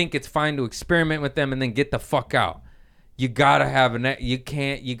 and I think it's fine to experiment with them and then get the fuck out. You gotta have You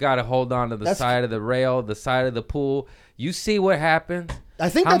can't. You gotta hold on to the side of the rail, the side of the pool. You see what happens. I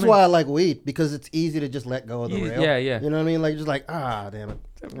think that's why I like weed, because it's easy to just let go of the rail. Yeah. You know what I mean? Like just like damn it.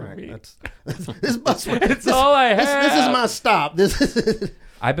 Right. It's all I have. This is my stop. This is.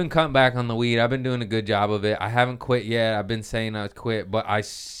 I've been cutting back on the weed. I've been doing a good job of it. I haven't quit yet. I've been saying I'd quit, but I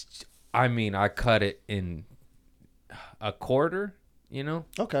cut it in a quarter, you know?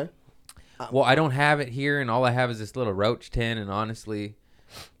 Okay. Well, I don't have it here, and all I have is this little roach tin, and honestly,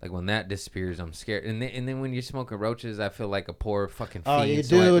 like when that disappears, I'm scared. And then when you're smoking roaches, I feel like a poor fucking fiend. Oh, you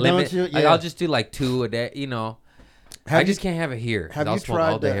do, don't you? Yeah. Like, I'll just do like 2 a day, you know? I just can't have it here. Have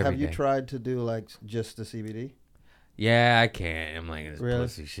you tried to do like just the CBD? Yeah, I can't. I'm like, this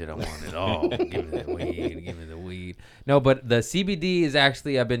pussy shit, I want it all. Give me the weed. No, but the CBD is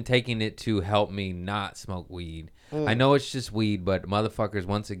actually, I've been taking it to help me not smoke weed. I know it's just weed, but motherfuckers,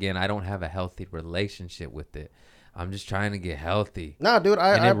 once again, I don't have a healthy relationship with it. I'm just trying to get healthy. Nah, dude,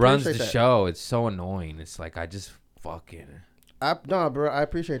 it runs the show. It's so annoying. It's like, I just fucking... No, bro, I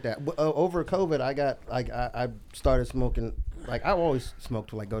appreciate that. Over COVID, I got, like, I started smoking, like, I always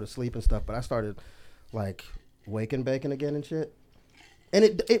smoked to, like, go to sleep and stuff, but I started, like... wake and bacon again and shit.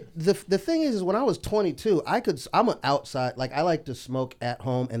 And the thing is when I was 22, I'm an outside, like I like to smoke at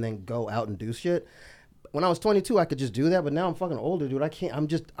home and then go out and do shit. When I was 22, I could just do that, but now I'm fucking older, dude.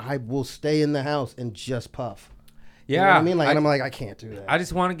 I will stay in the house and just puff. Yeah. You know what I mean? Like, and I'm like, I can't do that. I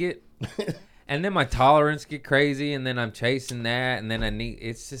just want to get, and then my tolerance get crazy, and then I'm chasing that, and then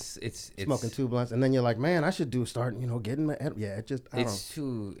it's smoking 2 blunts, and then you're like, man, I should start, getting my,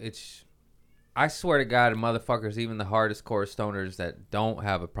 I swear to God, motherfuckers, even the hardest core stoners that don't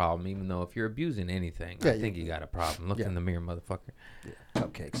have a problem, even though if you're abusing anything, I think you got a problem. Look in the mirror, motherfucker. Yeah.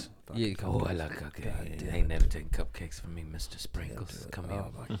 Cupcakes. Yeah, I like cupcakes. Ain't never taking cupcakes from me, Mr. Sprinkles. Come here,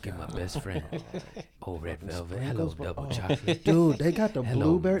 get my best friend. Oh, red velvet. Hello, double chocolate. Dude, they got the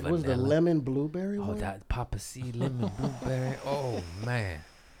blueberry. What was the lemon blueberry one? Oh, that Papa C lemon blueberry. Oh, man.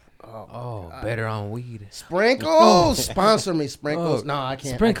 Oh, better on weed. Sprinkles, sponsor me, Sprinkles. No, I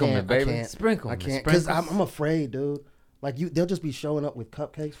can't. Sprinkle me, baby. Sprinkle me. I can't because I'm afraid, dude. Like they'll just be showing up with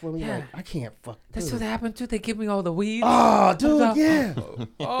cupcakes for me. Yeah. Like I can't fuck. That's what happened to. They give me all the weed. Oh, dude, yeah.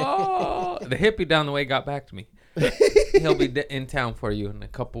 Oh, the hippie down the way got back to me. He'll be in town for you in a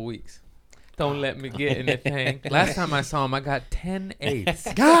couple weeks. Don't let me get anything. Last time I saw him, I got 10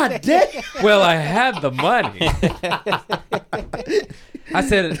 eighths. God damn. Well, I had the money. I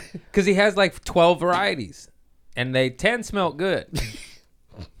said, because he has like 12 varieties, and 10 smell good.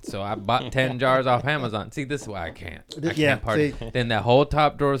 So I bought 10 jars off Amazon. See, this is why I can't. I can't party. Then that whole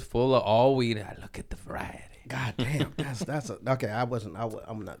top drawer is full of all weed. I look at the variety. God damn, okay. I'm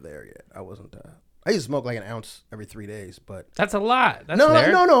not there yet. I wasn't. I used to smoke like an ounce every 3 days, but that's a lot. That's no,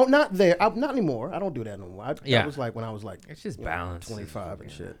 not there. Not anymore. I don't do that no more. That was like when I was like, it's just balance, 25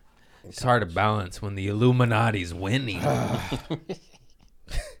 and shit. It's hard to balance when the Illuminati's winning.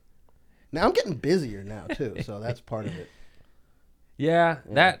 Now I'm getting busier now too, so that's part of it. Yeah,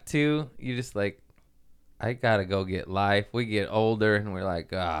 that too. You just like, I gotta go get life. We get older and we're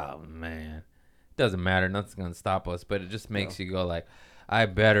like, oh man, doesn't matter. Nothing's gonna stop us. But it just makes you go like, I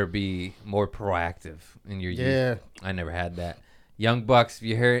better be more proactive in your youth. I never had that. Young bucks,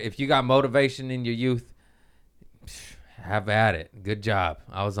 if you got motivation in your youth, have at it. Good job.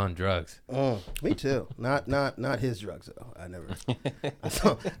 I was on drugs. Me too. Not his drugs though. I never.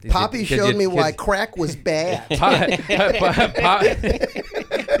 Poppy showed me why crack was bad.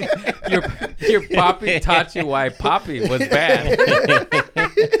 Your Poppy taught you why Poppy was bad.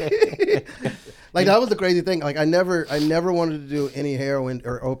 Like that was the crazy thing. Like I never wanted to do any heroin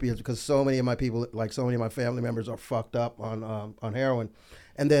or opiates because so many of my people, like so many of my family members, are fucked up on heroin,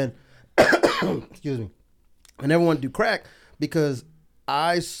 and then, excuse me, I never wanted to do crack because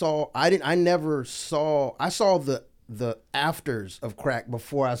I saw the afters of crack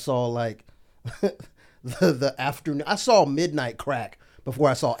before I saw like the afternoon. I saw midnight crack before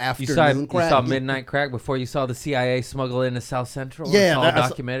I saw afternoon crack. You saw midnight crack before you saw the CIA smuggle into South Central. Yeah, all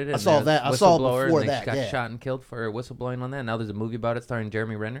documented. I saw that. I saw before that. Got shot and killed for whistleblowing on that. Now there's a movie about it starring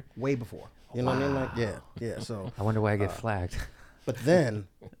Jeremy Renner. Way before. You know what I mean? Like yeah. So I wonder why I get flagged. But then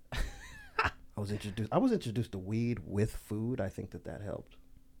I was introduced to weed with food. I think that helped.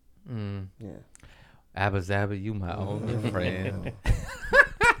 Yeah. Abba Zabba, you my only friend.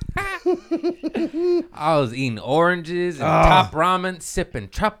 I was eating oranges and top ramen, sipping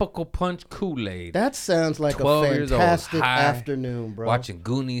tropical punch Kool-Aid. That sounds like a fantastic afternoon, bro. Watching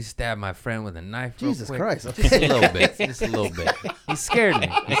Goonies stab my friend with a knife. Jesus real quick. Christ. Just a little bit. Just a little bit. He scared me.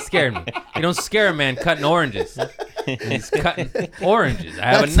 You don't scare a man cutting oranges. He's cutting oranges. I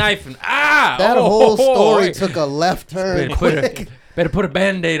have a knife and that whole story took a left turn. Better put a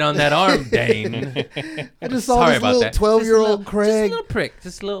Band-Aid on that arm, Dane. I just saw this little 12-year-old Craig. Just a little prick.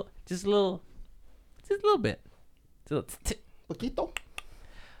 Just a little bit. Poquito.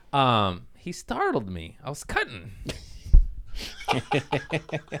 He startled me. I was cutting.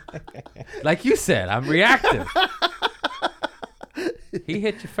 Like you said, I'm reactive. He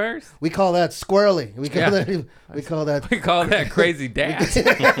hit you first. We call that squirrely. We call that crazy dad.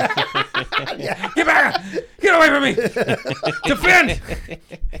 Get back! Get away from me! Defend!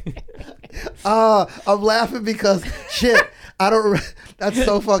 I'm laughing because shit. That's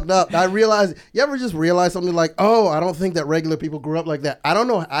so fucked up. I realize. You ever just realize something like, oh, I don't think that regular people grew up like that. I don't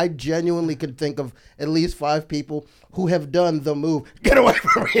know. I genuinely could think of at least 5 people who have done the move. Get away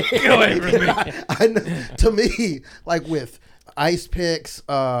from me! Get away from me! To me, like with ice picks,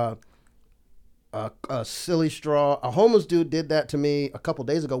 a silly straw. A homeless dude did that to me a couple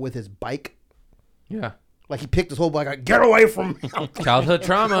days ago with his bike. Yeah. Like he picked his whole bike. Like, get away from me! Childhood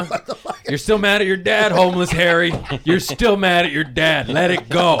trauma. You're still mad at your dad, homeless Harry. You're still mad at your dad. Let it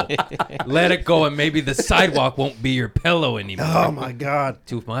go. Let it go, and maybe the sidewalk won't be your pillow anymore. Oh my God.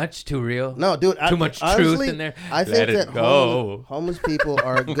 Too much? Too real? No, dude. Too much honestly, truth in there? I think Let it that go. homeless people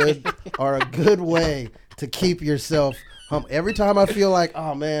are a good way to keep yourself humble. Every time I feel like,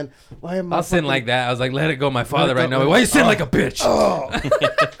 oh man, why am I? I'll sin like that. I was like, let it go, my father, right now. Why you sin like a bitch? Oh.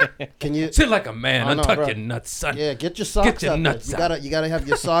 Can you Sit like a man. Oh, no, Untuck bro. your nuts, son. Yeah, get your socks Get your out nuts there. out. You gotta have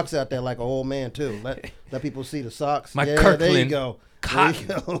your socks out there like an old man too. Let people see the socks. My There you Kirkland go. cotton.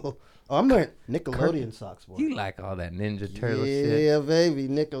 There you go. Oh, I'm wearing Nickelodeon socks, boy. You like all that Ninja Turtle yeah, shit. baby,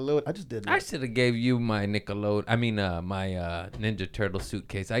 Nickelodeon. I just did that. I should have gave you my Nickelodeon. I mean, my Ninja Turtle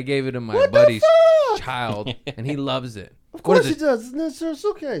suitcase. I gave it to my What the buddy's fuck? child, and he loves it. Of What course is he does. It's a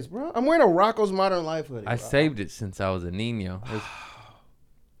suitcase, bro. I'm wearing a Rocco's Modern Life hoodie. I bro. saved it since I was a Nino.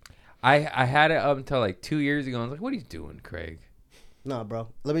 I had it up until like 2 years ago. I was like, "What are you doing, Craig?" Nah, bro.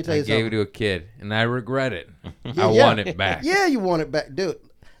 Let me tell I you gave it something. to a kid, and I regret it. Yeah, I yeah. want it back. Yeah, you want it back, dude.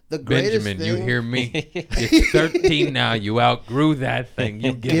 The greatest Benjamin, thing. you hear me? You're 13 now. You outgrew that thing.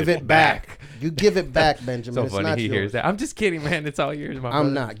 You Give it back. You give it back, Benjamin. So It's funny not he yours. hears that. I'm just kidding, man. It's all yours, my brother.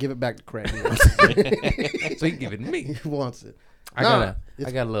 I'm not. Give it back to Craig. So he give it to me. He wants it. I Nah,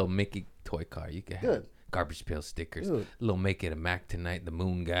 got a little Mickey toy car. You can have Good. garbage pail stickers. Good. Little Make It a Mac Tonight. The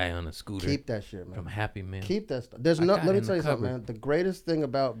moon guy on a scooter. Keep that shit, man. from Happy Meal. Keep that stuff. There's I no. got Let it me in tell the you something, cupboard. man. The greatest thing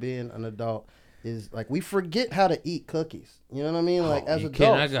about being an adult is like we forget how to eat cookies. You know what I mean? Like as you adults,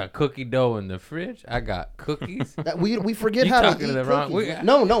 kidding? I got cookie dough in the fridge. I got cookies. that we forget You how to talking eat to the wrong- cookies. we-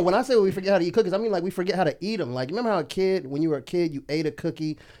 No. When I say we forget how to eat cookies, I mean like we forget how to eat them. Like remember how when you were a kid, you ate a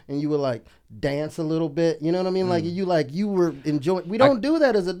cookie and you would like dance a little bit. You know what I mean? Like you were enjoying. We don't do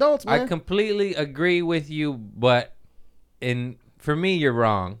that as adults, man. I completely agree with you, but for me, you're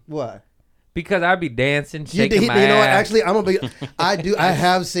wrong. Why? Because I'd be dancing, You shaking did. my You know what? ass. Actually, I'm gonna be. I do. I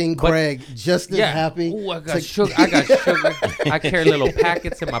have seen Craig just as happy. Ooh, I got to- sugar. I got sugar. I carry little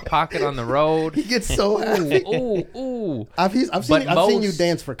packets in my pocket on the road. He gets so happy. Ooh. I've seen But you most-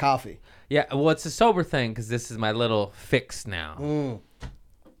 dance for coffee. Yeah, well, it's a sober thing because this is my little fix now.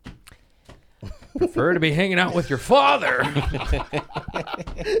 Prefer to be hanging out with your father.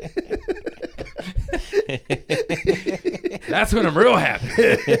 That's when I'm real happy.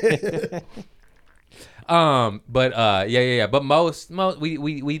 Yeah. But most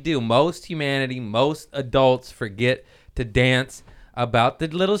we do. Most humanity, most adults forget to dance about the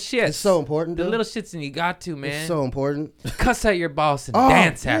little shits. It's so important, The dude. little shits, and you got to, man. It's so important. Cuss at your boss and Oh,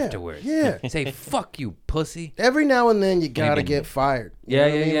 dance yeah, afterwards. yeah. Say fuck you, pussy. Every now and then you gotta Even- get fired. You Yeah, know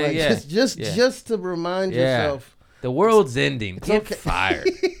what I yeah, mean? yeah, Like, yeah. Just to remind Yeah. yourself. The world's ending. Get okay. fired.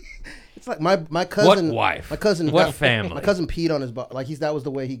 It's like my cousin. What wife? My cousin. What family? My cousin peed on his butt. Like that was the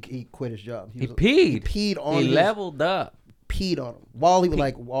way he quit his job. He peed. He peed on. He his, leveled up Peed on him while he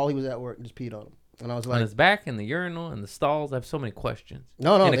was at work. Just peed on him, and I was on like, his back in the urinal and the stalls. I have so many questions.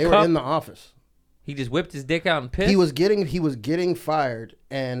 no, In a they were cup? in the office. He just whipped his dick out and pissed. He was getting fired,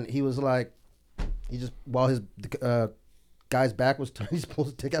 and he was like, he just while his guy's back was turned, he pulled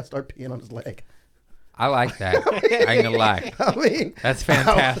his dick out, started peeing on his leg. I like that. I ain't gonna lie. I mean, That's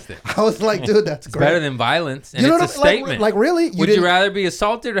fantastic. I was like, dude, that's It's great. better than violence, and You know it's a what I- statement. like really? Would you didn't- rather be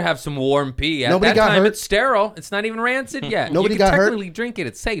assaulted or have some warm pee? At Nobody that got time, hurt? it's sterile. It's not even rancid yet. Nobody you can got hurt? technically drink it.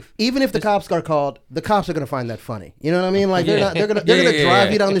 It's safe. Even if the cops are called, the cops are gonna find that funny. You know what I mean? Like Yeah. they're gonna Yeah.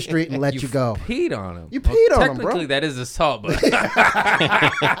 drive you down the street and let you go. Peed on him. You peed on him, bro. Technically, that is assault, but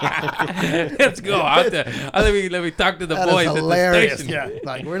let's go. Let me talk to the That boys is at the hilarious. station. Yeah,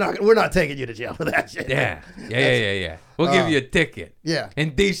 like we're not taking you to jail for that shit. Yeah. We'll give you a ticket. Yeah.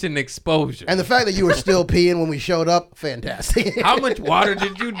 Indecent exposure. And the fact that you were still peeing when we showed up, fantastic. How much water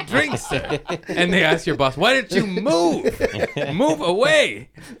did you drink, sir? And they asked your boss, why didn't you move? Move away.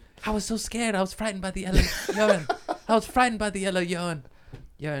 I was so scared. I was frightened by the yellow urine. I was frightened by the yellow urine.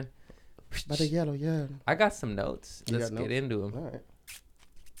 By the yellow, yeah. I got some notes. You Let's got get notes? into them. All right.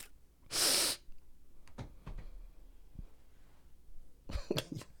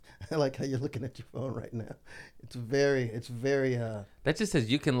 I like how you're looking at your phone right now. It's very That just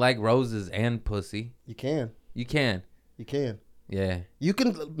says you can like roses and pussy. you can. You can. Yeah. You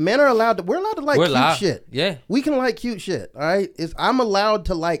can men are allowed to we're allowed to like We're cute allowed. shit. Yeah. We can like cute shit, all right? I'm allowed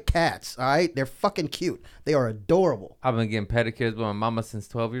to like cats, all right? They're fucking cute. They are adorable. I've been getting pedicures by my mama since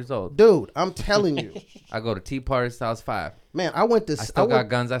 12 years old. Dude, I'm telling you. I go to tea parties since I was 5. Man, I went to I still got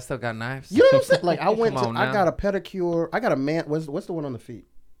guns. I still got knives. You know what I'm saying? Like I went Come to on I now. got a pedicure. I got a man what's the one on the feet?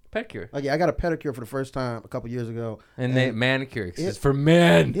 Pedicure. Oh yeah, I got a pedicure for the first time a couple years ago. And they manicure. It's for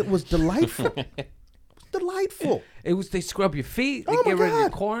men. It was delightful. Delightful. They scrub your feet. They Oh, get my rid of your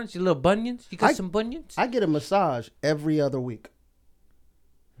God. corns, your little bunions. You got I- some bunions? I get a massage every other week.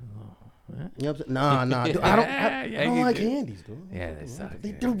 You know what I'm saying? Nah. Dude, I don't you like do. candies, dude. Yeah, they suck.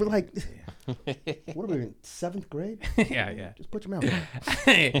 They're like, what are we in 7th grade? Yeah. Just put your mouth.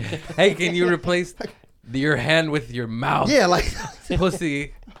 Hey, can you replace your hand with your mouth? Yeah, like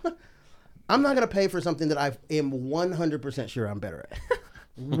Pussy. I'm not gonna pay for something that I am 100% sure I'm better at.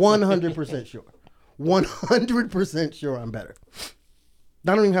 100% sure. 100% sure I'm better.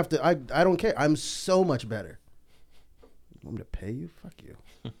 I don't even have to. I don't care. I'm so much better. You want me to pay you? Fuck you.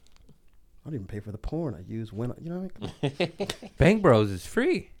 I don't even pay for the porn I use when you know what I mean? Bang Bros is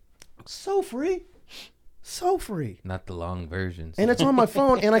free. So free. So free. Not the long versions. And it's on my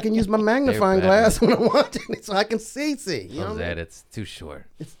phone, and I can use my magnifying better. glass when I'm watching it, so I can see. You know Those what I mean? edits too short.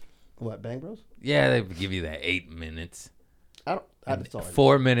 What, Bang Bros? Yeah, they give you that 8 minutes. That's all I do.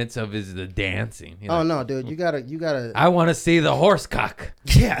 4 minutes of is the dancing. You're Oh like, no, dude, you gotta. I want to see the horse cock.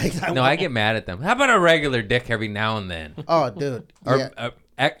 Yeah, exactly. No, I get mad at them. How about a regular dick every now and then? Oh, dude. Or Yeah.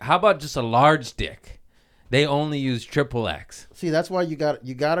 how about just a large dick? They only use XXX. See, that's why you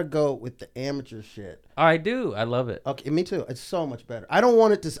gotta go with the amateur shit. Oh, I do. I love it. Okay, me too. It's so much better. I don't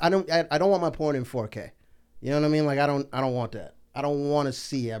want it to. I don't want my porn in 4K. You know what I mean? Like I don't want that. I don't want to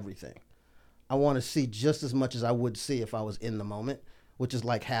see everything. I want to see just as much as I would see if I was in the moment, which is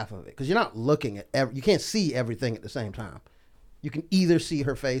like half of it. Because you're not looking at you can't see everything at the same time. You can either see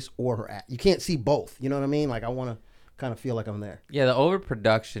her face or her act. You can't see both. You know what I mean? Like I want to kind of feel like I'm there. Yeah, the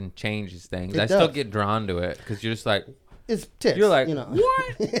overproduction changes things. It I still does. get drawn to it because you're just like, It's tits. you're like, you know.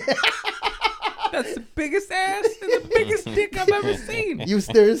 what? That's the biggest ass and the biggest dick I've ever seen.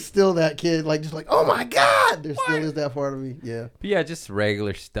 There is still that kid, like just like, oh my god. There still What? is that part of me. Yeah. But yeah, just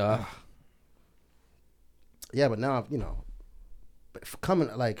regular stuff. Yeah, but now but coming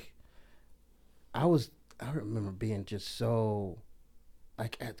like, I remember being just so,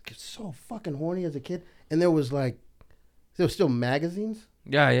 like, so fucking horny as a kid, and there was still magazines.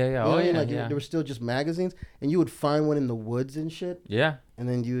 Yeah. You know Oh what I mean? yeah, Like yeah. there were still just magazines, and you would find one in the woods and shit, Yeah, and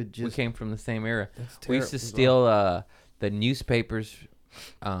then you would we just. came from the same era. That's We used to terrible. steal the newspapers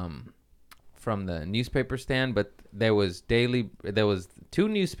from the newspaper stand, but there was 2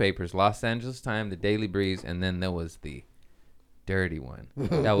 newspapers, Los Angeles Times, the Daily Breeze, and then there was the dirty one.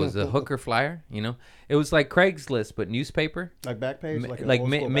 That was a hooker flyer, you know? It was like Craigslist, but newspaper. Like Backpage, like, an Like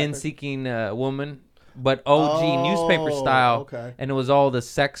old school men Backpage? seeking a woman, but OG newspaper style. Okay. And it was all the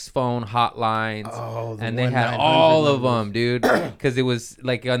sex phone hotlines. Oh, the and they had 1-900 all of numbers. them, dude. Because it was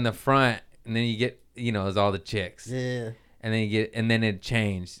like on the front, and then you get, it was all the chicks. Yeah. And then it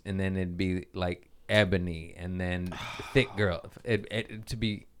changed, and then it'd be like ebony, and then thick girl. To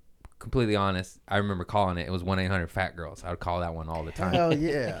be completely honest, I remember calling it. It was 1-800-FAT girls. I would call that one all the time. Hell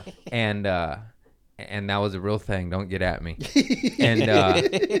yeah. And that was a real thing. Don't get at me. And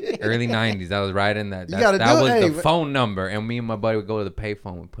early 90s, I was right in that. You gotta That do was it. the Hey, phone number, and me and my buddy would go to the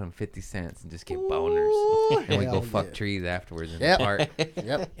payphone. We'd put in 50 cents and just get boners, and we'd go hell fuck yeah. trees afterwards in Yep. the park.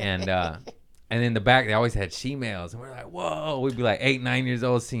 Yep. And in the back, they always had she-males. And we're like, whoa. We'd be like 8, 9 years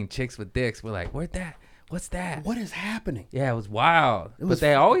old seeing chicks with dicks. We're like, where'd that? What's that? What is happening? Yeah, it was wild. was but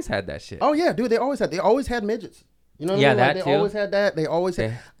they always had that shit. Oh yeah, dude. They always had midgets. You know what Yeah, I mean? Like, that they too. always had that. They always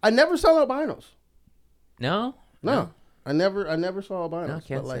had. They- I never saw albinos. No? No. I never saw albinos. No,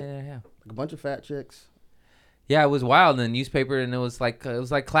 can't but like, say that, yeah. a bunch of fat chicks. Yeah, it was wild in the newspaper, and it was like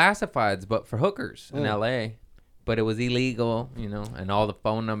classifieds, but for hookers in L.A. But it was illegal, and all the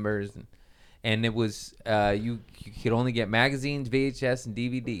phone numbers, and it was you could only get magazines, VHS, and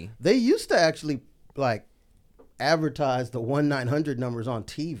DVD. They used to actually like advertise the 1-900 numbers on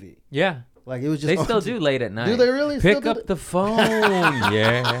TV. Yeah, Like it was just. they on still t- do late at night. Do they really pick still do up that? the phone?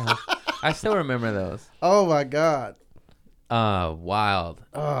 Yeah, I still remember those. Oh my god. Wild.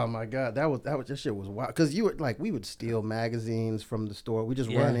 Oh my god. That shit was wild. Because you were like, we would steal magazines from the store. We just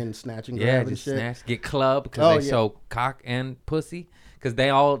run in, snatch and Yeah, grab and just shit. snatch, get club because Oh, they yeah. show cock and pussy. Because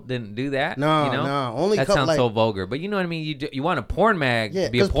they all didn't do that. No, you know? no. Only that couple, sounds like, so vulgar, but you know what I mean. You want a porn mag yeah.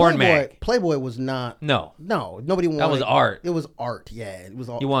 to be a 'cause porn mag. Playboy was not. No, No, nobody wanted. that was art. It was art. Yeah, it was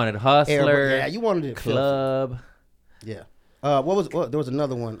all. You wanted Hustler. Yeah, you wanted it filthy. Club, Yeah. There was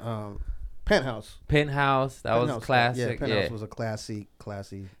another one. Penthouse. Penthouse. That Penthouse, was classic. Yeah, Yeah, Penthouse was a classy.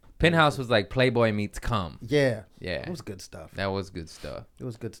 Penthouse was like Playboy meets cum. Yeah. Yeah, It was good stuff. that was good stuff. It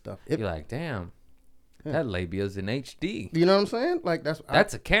was good stuff. You're like, damn, Yeah. that labia's in HD. You know what I'm saying? Like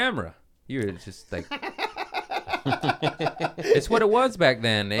That's a camera. You're just like, it's what it was back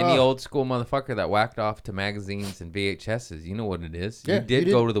then. Any old school motherfucker that whacked off to magazines and VHSs, you know what it is. Yeah, you did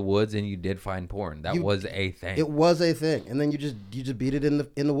you go did. to the woods and you did find porn. That was a thing. It was a thing, and then you just beat it in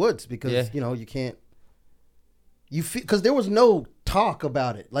the woods because Yeah. you can't. You feel because there was no talk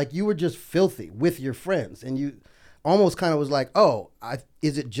about it. Like you were just filthy with your friends, and you, almost kind of was like, oh,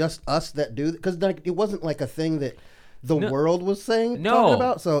 is it just us that do? Because like it wasn't like a thing that the world was talking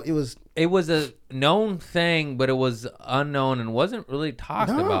about. So it was a known thing, but it was unknown and wasn't really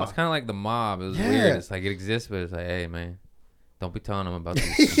talked about. It's kind of like the mob. It was weird. It's like it exists, but it's like, hey man, don't be telling them about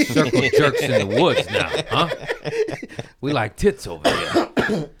these circle jerks in the woods now, huh? We like tits over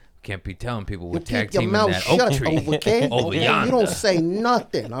here. Can't be telling people we're tag teaming that oak tree over yonder. You don't say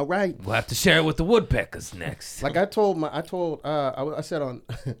nothing, all right? We'll have to share it with the woodpeckers next. Like I said on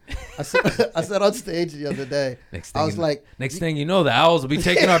stage the other day. Next thing you know, the owls will be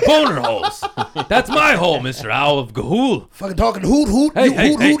taking our boner holes. That's my hole, Mr. Owl of Ga'Hoole. Fucking talking hoot hoot,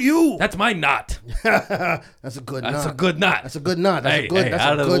 hoot you. That's my knot. That's a good knot. That's a good knot. That's a good knot. That's a good knot.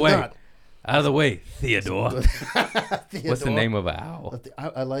 Out of the way, Theodore. What's the name of an owl?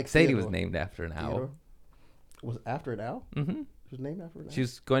 I like Sadie Theodore. was named after an owl. Was it after an owl? Mm-hmm. She was named after an owl? She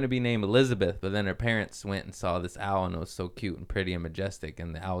was going to be named Elizabeth, but then her parents went and saw this owl, and it was so cute and pretty and majestic,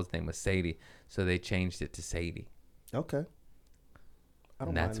 and the owl's name was Sadie, so they changed it to Sadie. Okay.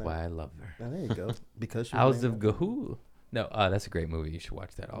 And that's why I love her. Now, there you go. Because she Owls of Ga'Hoole. No, that's a great movie. You should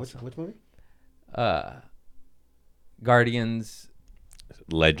watch that also. Which movie? Guardians...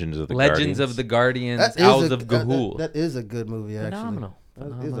 Legends of the Guardians, Owls of Ga'Hoole. That is a good movie, actually. Phenomenal.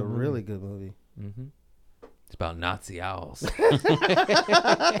 That is a really good movie. Mm-hmm. It's about Nazi owls.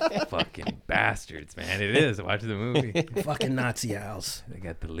 Fucking bastards, man. It is. Watch the movie. Fucking Nazi owls. They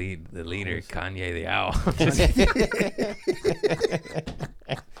got the leader, Kanye the Owl.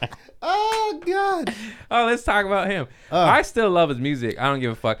 Oh, God. Oh, let's talk about him. I still love his music. I don't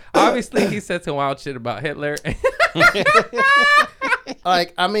give a fuck. Obviously, he said some wild shit about Hitler. I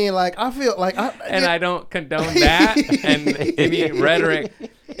feel like I don't condone that and any rhetoric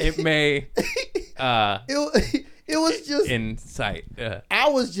it may it was just insight. I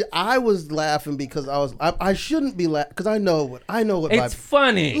was laughing because I shitn't be laughing because I know what it's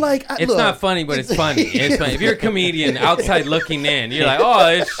funny. It's not funny, but it's funny. It's funny. If you're a comedian outside looking in, you're like, oh,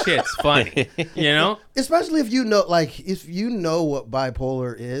 this shit's funny. You know? Especially if you know what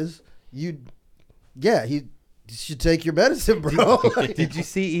bipolar is, he should take your medicine, bro. Did you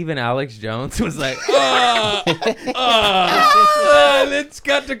see even Alex Jones was like, let's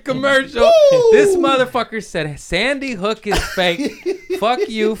cut the commercial. Woo! This motherfucker said Sandy Hook is fake. Fuck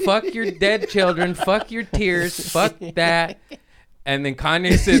you. Fuck your dead children. Fuck your tears. Fuck that. And then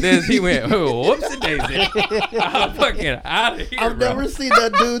Kanye said this. He went, whoopsie-daisy. I'm fucking out of here, I've never seen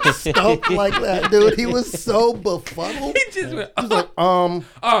that dude stumped like that, dude. He was so befuddled. He just went, he was like, well,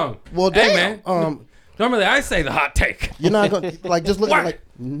 damn, hey, man. Normally, I say the hot take. You're not going to, just look at it like,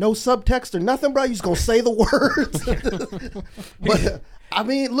 no subtext or nothing, bro. You're just going to say the words. But, I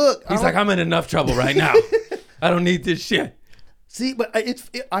mean, look. He's like, I'm in enough trouble right now. I don't need this shit. See, but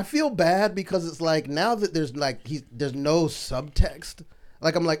I feel bad because it's like, now that there's no subtext,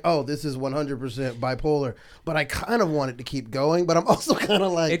 like, I'm like, oh, this is 100% bipolar. But I kind of want it to keep going. But I'm also kind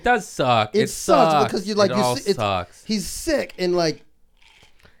of like. It does suck. It sucks because sucks. He's sick and, like.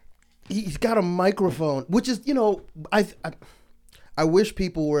 He's got a microphone, which is, I wish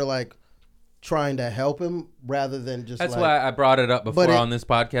people were like trying to help him rather than just. That's why I brought it up before on this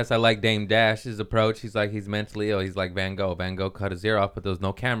podcast. I like Dame Dash's approach. He's like, he's mentally ill. He's like Van Gogh. Van Gogh cut his ear off, but there was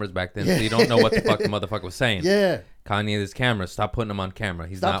no cameras back then, so you don't know what the fuck the motherfucker was saying. Yeah. Kanye, this camera. Stop putting him on camera.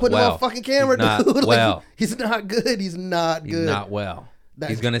 He's Stop not putting well. him on fucking camera, he's dude. Not well. Like, he's not good. He's not good. He's not well.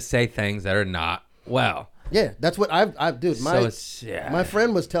 He's gonna say things that are not well. Yeah, that's what dude. My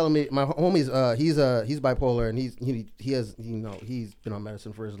friend was telling me, my homie's he's bipolar and he's been on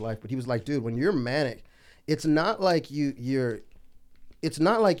medicine for his life, but he was like, dude, when you're manic, it's not like you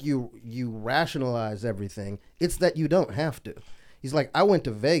rationalize everything. It's that you don't have to. He's like, I went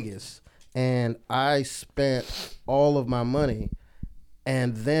to Vegas and I spent all of my money,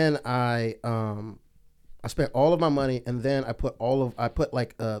 and then I spent all of my money, and then I put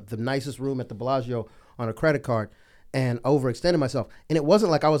the nicest room at the Bellagio on a credit card and overextended myself. And it wasn't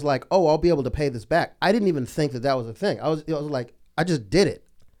like I was like, oh, I'll be able to pay this back. I didn't even think that was a thing. I was like, I just did it.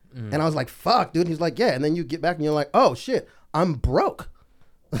 And I was like, fuck, dude. He's like, yeah. And then you get back and you're like, oh shit, I'm broke.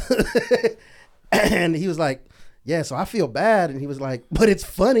 And he was like, yeah, so I feel bad. And he was like, but it's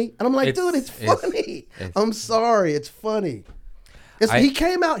funny. And I'm like, dude, it's funny. I'm sorry, it's funny. He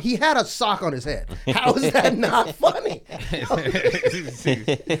came out, he had a sock on his head. How is that not funny?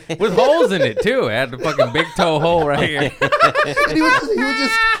 With holes in it too. It had the fucking big toe hole right here. And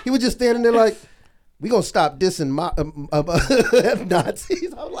he was just standing there like, we gonna stop dissing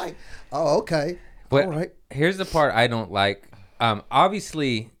Nazis. I'm like, oh, okay. But all right. Here's the part I don't like.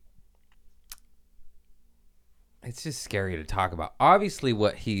 Obviously, it's just scary to talk about. Obviously,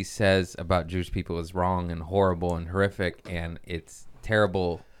 what he says about Jewish people is wrong and horrible and horrific, and it's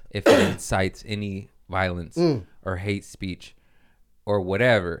terrible if it incites any violence or hate speech or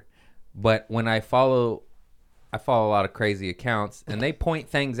whatever. But when I follow a lot of crazy accounts, and they point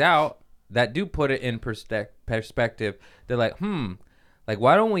things out that do put it in perspective. They're like, like,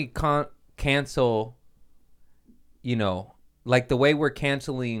 why don't we cancel, like the way we're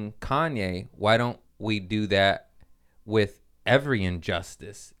canceling Kanye, why don't we do that with every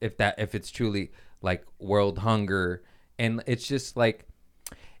injustice, if it's truly like world hunger? And it's just like,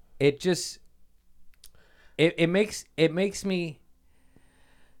 it makes me,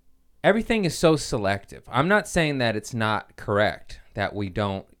 everything is so selective. I'm not saying that it's not correct that we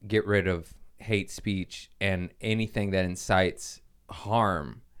don't get rid of hate speech and anything that incites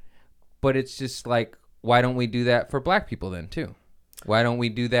harm, but it's just like, why don't we do that for black people then too? Why don't we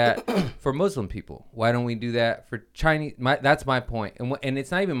do that for Muslim people? Why don't we do that for Chinese? That's my point. And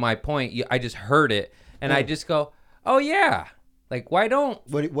it's not even my point. I just heard it and I just go, oh yeah. Like, why don't...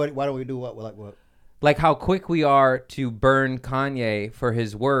 Why don't we do what? Like what? Like how quick we are to burn Kanye for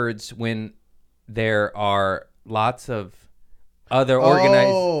his words when there are lots of other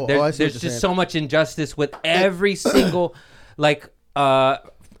organized... There's just so much injustice with every single... Like,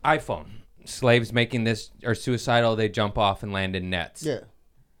 iPhone. Slaves making this are suicidal, they jump off and land in nets. Yeah.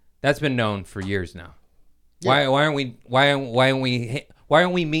 That's been known for years now. Yeah. Why aren't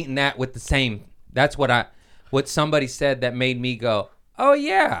we meeting that with the same... That's what somebody said that made me go, oh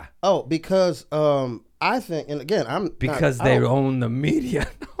yeah. Oh, because I think, and again, they own the media.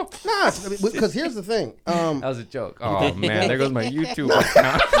 Nah, because here's the thing. That was a joke. Oh man, there goes my YouTube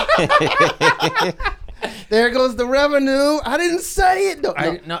account. There goes the revenue. I didn't say it.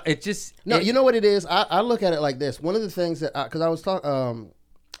 No, you know what it is? I look at it like this. One of the things that, because I was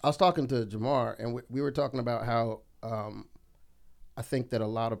talking to Jamar, and we were talking about how I think that a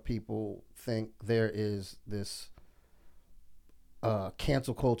lot of people think there is this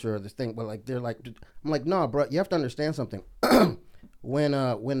cancel culture or this thing, but like I'm like, nah, bro, you have to understand something.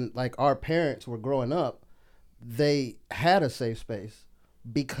 when like our parents were growing up, they had a safe space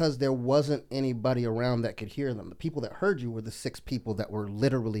because there wasn't anybody around that could hear them. The people that heard you were the 6 people that were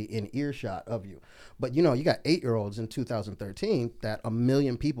literally in earshot of you. But you got 8-year-olds in 2013 that 1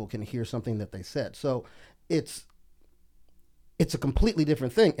 million people can hear something that they said. So it's a completely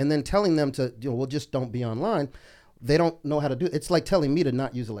different thing. And then telling them to, well, just don't be online. They don't know how to do it. It's like telling me to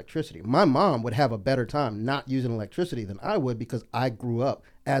not use electricity. My mom would have a better time not using electricity than I would because I grew up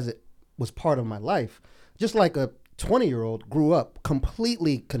as it was part of my life. Just like a 20-year-old grew up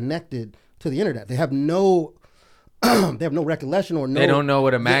completely connected to the internet. They have no recollection or no. They don't know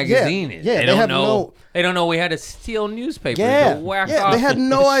what a magazine is. Yeah, they don't know. They don't know we had to steal newspapers. To whack off they had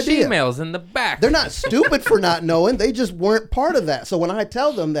no idea. Emails in the back. They're not stupid for not knowing. They just weren't part of that. So when I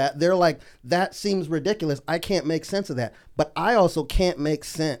tell them that, they're like, "That seems ridiculous. I can't make sense of that." But I also can't make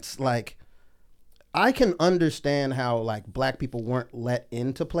sense. Like, I can understand how like black people weren't let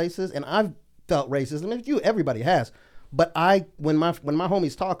into places, and I've felt racism. Everybody has. But when my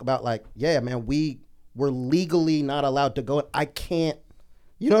homies talk about like, yeah, man, we're legally not allowed to go. I can't,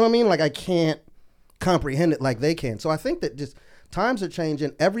 you know what I mean? Like I can't comprehend it like they can. So I think that just times are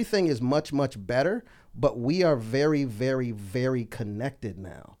changing. Everything is much, much better, but we are very, very, very connected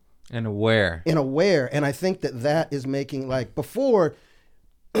now. And aware. And I think that is making like before,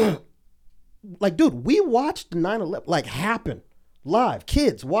 like, dude, we watched 9/11 like happen. Live.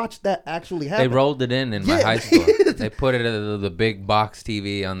 Kids watch that actually happen. They rolled it in my high school. They put it in the big box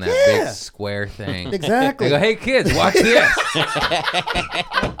TV on that big square thing. Exactly. They go, hey, kids, watch this.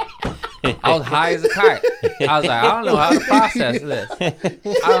 I was high as a kite. I was like, I don't know how to process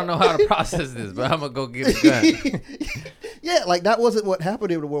this. But I'm going to go get a gun. Yeah, like that wasn't what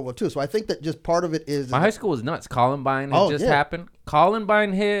happened in World War II. So I think that just part of it is... My high school was nuts. Columbine had just happened.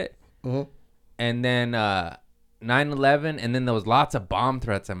 Columbine hit. Mm-hmm. And then... 9/11, and then there was lots of bomb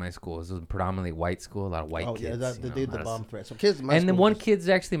threats at my school. It was a predominantly white school, a lot of white kids. Oh yeah, the bomb threats. So kids, and then one kid's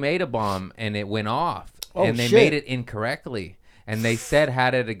actually made a bomb, and it went off, and they made it incorrectly, and they said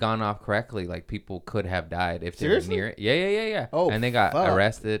had it gone off correctly, like people could have died if they were near it. Yeah. Oh, and they got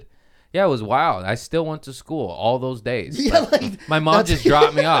arrested. Yeah, it was wild. I still went to school all those days. Yeah, like, my mom just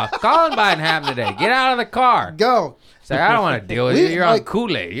dropped me off. Columbine happened today. Get out of the car. Go. It's like, I don't want to deal with you. You're like, on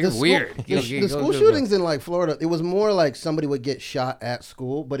Kool-Aid. You're weird. The school shootings in like Florida, it was more like somebody would get shot at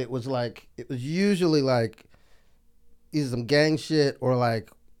school, but it was usually like either some gang shit or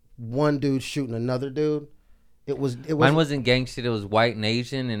like one dude shooting another dude. Mine wasn't gang shit. It was white and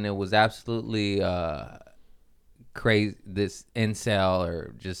Asian, and it was absolutely crazy. This incel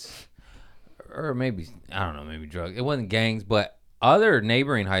or just or maybe I don't know, maybe drugs. It wasn't gangs, but other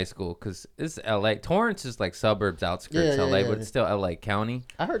neighboring high school because it's L.A. Torrance is like suburbs, outskirts L.A., but it's still L.A. County.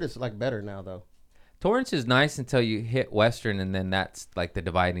 I heard it's like better now though. Torrance is nice until you hit Western, and then that's like the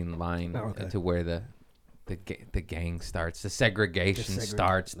dividing line to where the gang starts, the segregation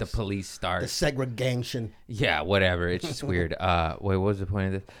starts, the police starts, the segregation. Yeah, whatever. It's just weird. Wait, what was the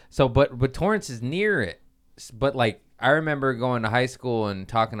point of this? So, but Torrance is near it. But like, I remember going to high school and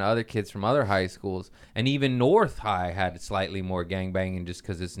talking to other kids from other high schools, and even North High had slightly more gangbanging just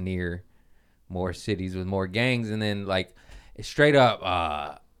because it's near more cities with more gangs. And then like, straight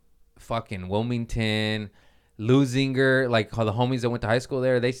up, fucking Wilmington, Lusinger, like all the homies that went to high school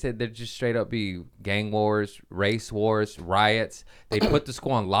there, they said there'd just straight up be gang wars, race wars, riots. They put the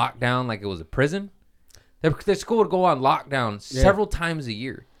school on lockdown like it was a prison. Their school would go on lockdown several times a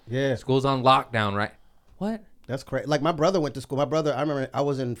year. Yeah, school's on lockdown, right? What? That's crazy. Like my brother went to school. My brother, I remember I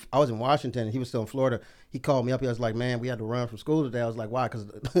was in Washington and he was still in Florida. He called me up. He was like, "Man, we had to run from school today." I was like, "Why?" Because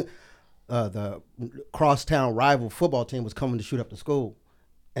the crosstown rival football team was coming to shoot up the school.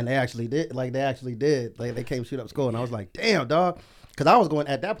 And they actually did. Like they came shoot up school, and I was like, "Damn, dog," because I was going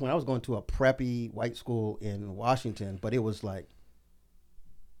at that point. I was going to a preppy white school in Washington, but it was like,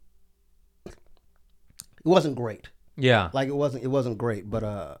 it wasn't great. Yeah, like it wasn't great.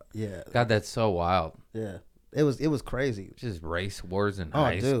 But yeah. God, that's so wild. Yeah, it was crazy. Just race wars in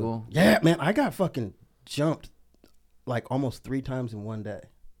high school. Yeah, man, I got fucking jumped like almost 3 times in one day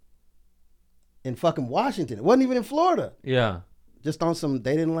in fucking Washington. It wasn't even in Florida. Yeah. Just on some,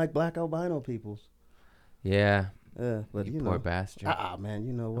 they didn't like black albino peoples. Yeah. But you poor bastard. Man,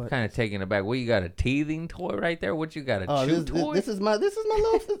 you know what? I'm kind of taking it back. What, you got a teething toy right there? What you got, a chew toy? This is my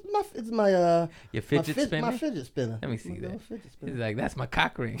little, it's my your fidget spinner? My fidget spinner. Let me see that. He's like, that's my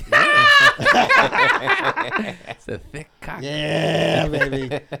cock ring. It's a thick cock. Yeah,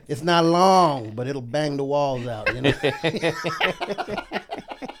 baby. It's not long, but it'll bang the walls out, you know?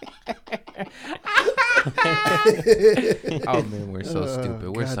 Oh man, we're so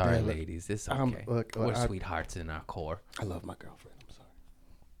stupid. We're God sorry, ladies. It's okay. Look, we're sweethearts in our core. I love my girlfriend. I'm sorry.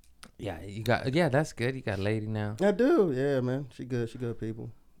 Yeah, you got. Yeah, that's good. You got a lady now. I do. Yeah, man. She good. She good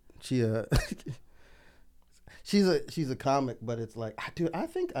people. She she's a comic, but it's like I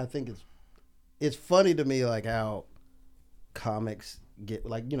think it's funny to me like how comics get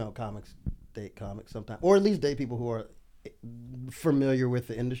like, you know, comics date comics sometimes, or at least date people who are familiar with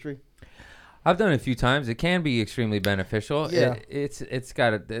the industry. I've done it a few times. It can be extremely beneficial. Yeah. It's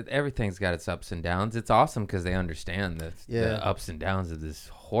got everything's got its ups and downs. It's awesome because they understand the ups and downs of this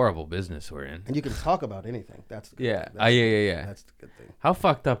horrible business we're in. And you can talk about anything. That's the good yeah. thing. That's the good thing. How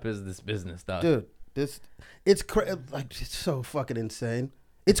fucked up is this business stuff, dude? It's so fucking insane.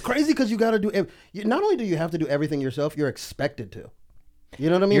 It's crazy because you got to do. Not only do you have to do everything yourself, you're expected to. You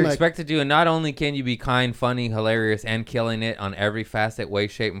know what I mean? You're expected to, and not only can you be kind, funny, hilarious, and killing it on every facet, way,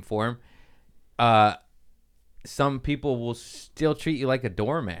 shape, and form. Some people will still treat you like a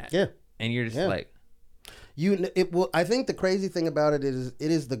doormat. Yeah, and you're just like, I think the crazy thing about it is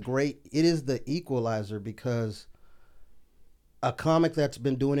it is the equalizer, because a comic that's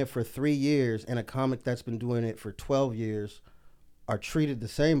been doing it for 3 years and a comic that's been doing it for 12 years are treated the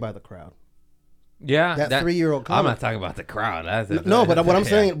same by the crowd. Yeah, that 3-year-old comic. I'm not talking about the crowd. But what I'm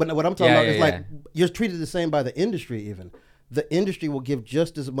saying, but what I'm talking about is like you're treated the same by the industry. Even the industry will give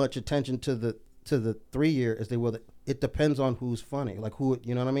just as much attention to the 3-year as they will. It depends on who's funny, like who,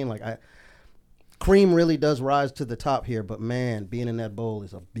 you know what I mean? Like Cream really does rise to the top here, but man, being in that bowl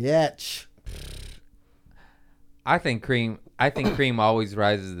is a bitch. I think Cream always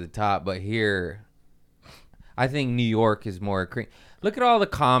rises to the top, but here, I think New York is more Cream. Look at all the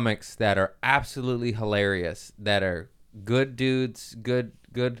comics that are absolutely hilarious, that are good dudes, good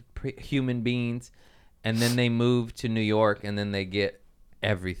human beings, and then they move to New York and then they get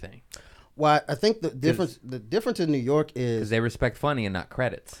everything. Well, I think the difference in New York is because they respect funny and not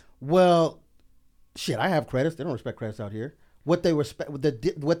credits. Well, shit, I have credits. They don't respect credits out here. What they respect,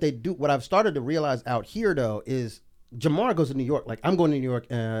 what they do, what I've started to realize out here though is Jamar goes to New York. Like I'm going to New York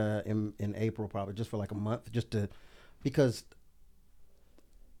in April probably, just for like a month, because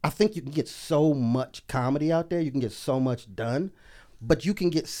I think you can get so much comedy out there. You can get so much done, but you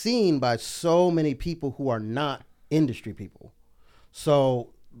can get seen by so many people who are not industry people.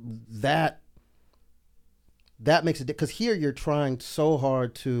 So that makes it, because here you're trying so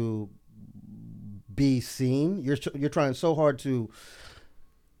hard to be seen. You're trying so hard to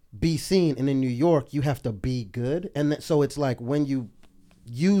be seen, and in New York you have to be good. And so it's like when you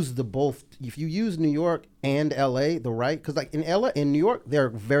use if you use New York and LA because like in New York they're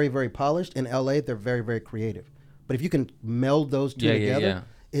very, very polished. In LA they're very, very creative. But if you can meld those two together,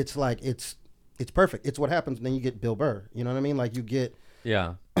 it's like it's it's perfect. It's what happens. And then you get Bill Burr. You know what I mean? Like you get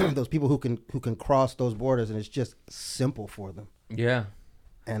Yeah. those people who can cross those borders, and it's just simple for them. Yeah.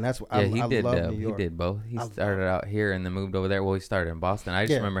 And that's what Yeah, I love New York. he did both. He started out here and then moved over there. Well, he started in Boston. I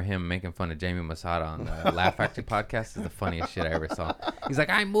just remember him making fun of Jamie Masada on the Laugh Factory podcast. It's the funniest shit I ever saw. He's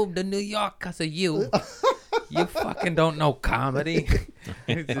like, I moved to New York because of you. You fucking don't know comedy.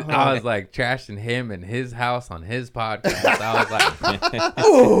 I was like trashing him and his house on his podcast. I was like,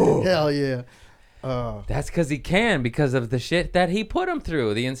 oh, hell yeah. That's because he can, because of the shit that he put him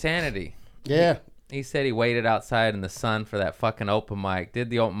through, the insanity. Yeah. He said he waited outside in the sun for that fucking open mic, did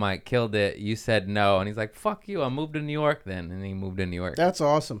the open mic, killed it. You said no. And he's like, fuck you. I moved to New York then. And he moved to New York. That's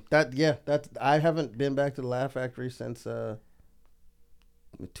awesome. I haven't been back to the Laugh Factory since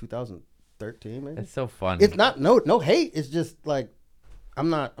 2013, maybe. It's so funny. It's not no hate. It's just like I'm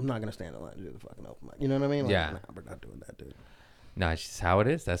not gonna stand in line to do the fucking open mic. You know what I mean? Like, Yeah. Nah, we're not doing that, dude. No, it's just how it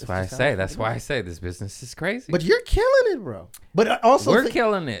is. That's why I say. That's why I say this business is crazy. But you're killing it, bro. But also We're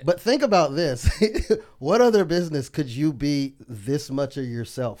killing it. But think about this. What other business could you be this much of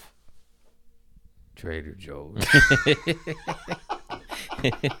yourself? Trader Joe's.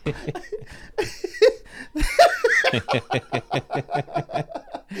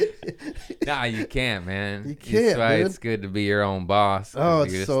 Nah, you can't, man. You can't, That's why dude. it's good to be your own boss. Oh, You're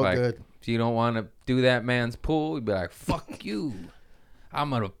it's just so like, good. If you don't want to do that man's pool, you'd be like, fuck you. I'm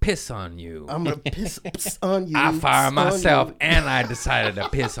going to piss on you. I'm gonna piss on you. I fire on myself you. and I decided to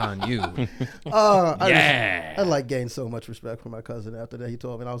piss on you. I like gained so much respect for my cousin after that. He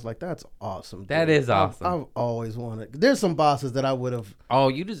told me, and I was like, "That's awesome. That dude. is awesome. I've always wanted. There's some bosses that I would have. Oh,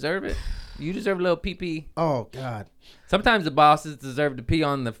 you deserve it. You deserve a little pee-pee. Oh God. Sometimes the bosses deserve to pee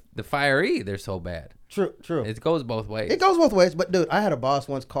on the firee. They're so bad. True. It goes both ways. It goes both ways. But dude, I had a boss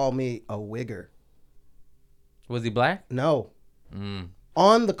once call me a wigger. Was he black? No.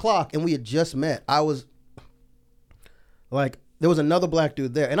 On the clock, and we had just met. I was like, there was another black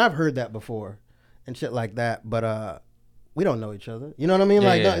dude there, and I've heard that before, and shit like that. But we don't know each other. You know what I mean?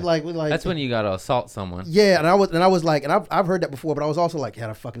 Yeah, Like, yeah. That's when you gotta assault someone. Yeah, and I was like, and I've heard that before, but I was also like,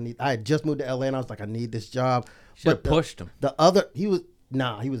 I had just moved to LA, and I was like, I need this job. Should have pushed him. The other, he was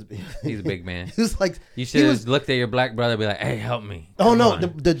He's a big man. He was like, You should have looked at your black brother and be like, hey, help me. oh Come no, on.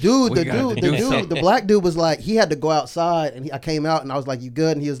 the black dude was like, he had to go outside, and I came out, and I was like, you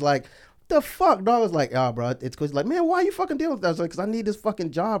good? And he was like, the fuck, dog? I was like, oh, bro, it's because like, man, why are you fucking dealing with that? I was like, because I need this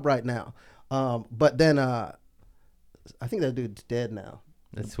fucking job right now. But then I think that dude's dead now.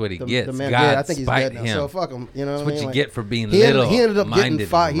 That's what he gets. The man, God yeah, I think he's spite dead now. him. So fuck him. You know That's what I what mean? you Like, get for being he little. ended up getting minded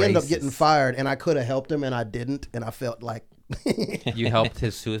fired. He and ended up getting racist. fired, and I could have helped him, and I didn't, and I felt like. You helped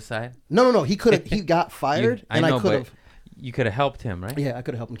his suicide? No. He could have. He got fired, I and know, I could but have. you could have helped him, right? Yeah, I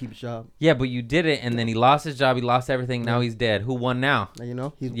could have helped him keep his job. Yeah, but you did it, and then he lost his job. He lost everything. Now he's dead. Who won now? You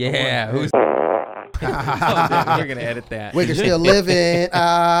know, he's Yeah, who's? We're gonna edit that. We can still living.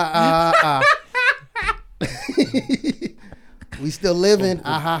 We still living.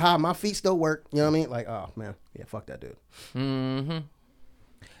 My feet still work. You know what I mean? Like, oh man, yeah, fuck that dude. Mm-hmm.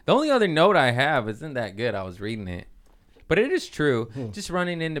 The only other note I have isn't that good. I was reading it. But it is true. Just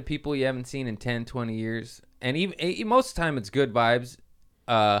running into people you haven't seen in 10, 20 years. And even most of the time it's good vibes.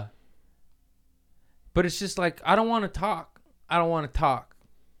 But it's just like, I don't want to talk.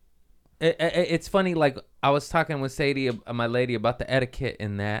 It's funny, like, I was talking with Sadie, my lady, about the etiquette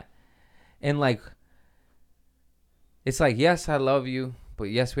in that. And, like, it's like, yes, I love you. But,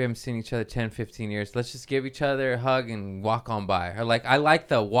 yes, we haven't seen each other 10, 15 years. Let's just give each other a hug and walk on by. Or, like, I like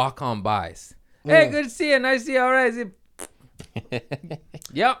the walk on bys. Hey, good to see you. Nice to see you. All right.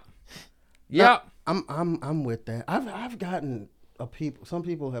 Yep. I'm with that. I've gotten some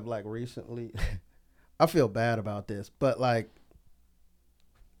people have like recently. I feel bad about this, but like,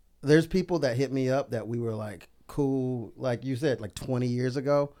 there's people that hit me up that we were like cool, like you said, like 20 years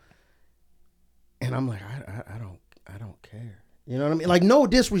ago, and I'm like, I don't care. You know what I mean? Like, no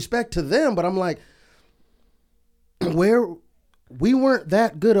disrespect to them, but I'm like, we weren't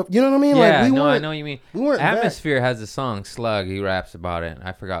that good of, you know what I mean? Yeah, like, I know what you mean. We weren't Atmosphere has a song, Slug. He raps about it.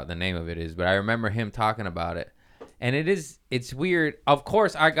 I forgot the name of it is, but I remember him talking about it. And it's weird. Of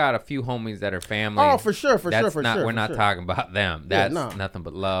course, I got a few homies that are family. Oh, for sure. We're not talking about them. That's nothing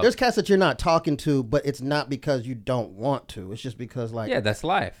but love. There's cats that you're not talking to, but it's not because you don't want to. It's just because, like, yeah, that's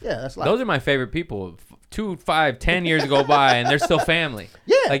life. Yeah, that's life. Those are my favorite people. 2, 5, 10 years go by and they're still family.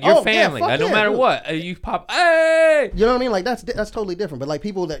 Yeah, like your family. fuck Like, no yeah, matter dude. what, you pop. Hey, you know what I mean? Like that's totally different. But like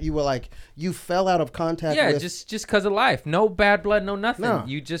people that you were like you fell out of contact yeah, with. just because of life. No bad blood, no nothing. No.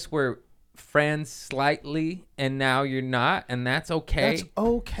 You just were friends slightly, and now you're not, and that's okay. That's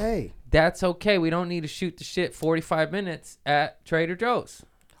okay. That's okay. We don't need to shoot the shit 45 minutes at Trader Joe's.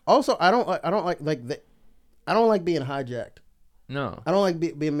 Also, I don't I don't like being hijacked. No. I don't like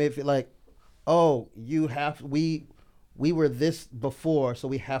being made feel like, oh, we were this before, so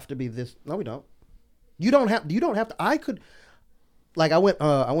we have to be this. No, we don't. You don't have to. I could, like, I went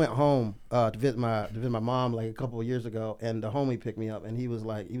home to visit my mom like a couple of years ago, and the homie picked me up, and he was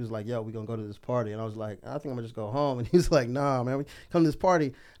like, yo, we gonna go to this party, and I was like, I think I'm gonna just go home, and he's like, nah, man, we come to this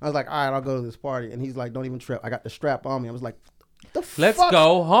party. I was like, all right, I'll go to this party, and he's like, don't even trip. I got the strap on me. I was like, Let's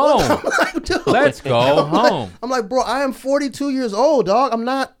go home. Let's go home. I'm like, bro, I am 42 years old, dog.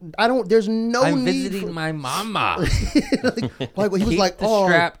 There's no I'm need visiting my mama. like he was Keep like, the oh,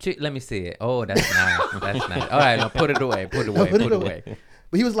 strap to, let me see it. Oh, that's nice. That's nice. All right, now put it away. Put it away.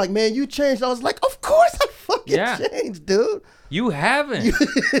 But he was like, man, you changed. I was like, of course I fucking changed, dude. You haven't.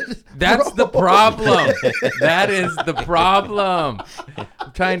 That's the problem. That is the problem.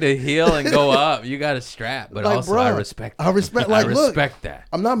 I'm trying to heal and go up. You got a strap, but like, also bro, I respect that. I respect that.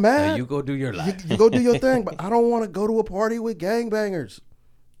 I'm not mad. Now you go do your life. You go do your thing, but I don't want to go to a party with gangbangers.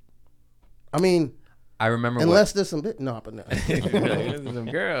 I mean, I remember unless there's some no, but no. some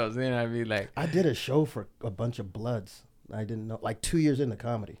girls, you know, I'd be like, I did a show for a bunch of Bloods. I didn't know, like 2 years into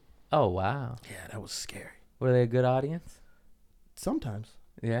comedy. oh wow, Yeah, that was scary. were they a good audience? Sometimes.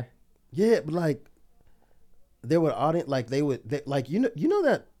 Yeah. Yeah, but like there were audience like they like you know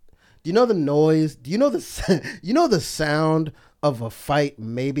that, do you know the noise? Do you know the sound of a fight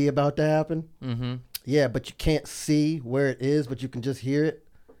maybe about to happen? Mm-hmm. Yeah, but you can't see where it is, but you can just hear it.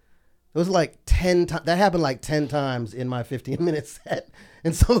 It was like 10 times. That happened like 10 times in my 15-minute set.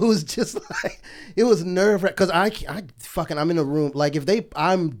 And so it was just like, it was nerve-wracking. Because I'm in a room. Like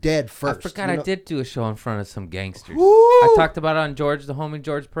I'm dead first. I forgot I did do a show in front of some gangsters. Woo! I talked about it on the homie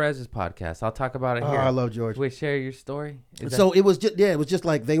George Perez's podcast. I'll talk about it here. Oh, I love George. Wait, share your story. So it was just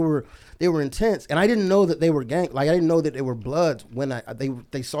like they were intense, and I didn't know that they were I didn't know that they were Bloods when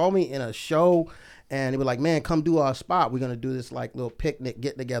they saw me in a show, and they were like, man, come do our spot. We're gonna do this like little picnic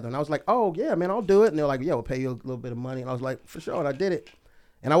get together, and I was like, oh yeah, man, I'll do it. And they were like, yeah, we'll pay you a little bit of money, and I was like, for sure, and I did it,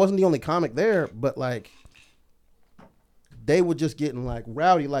 and I wasn't the only comic there, but like they were just getting like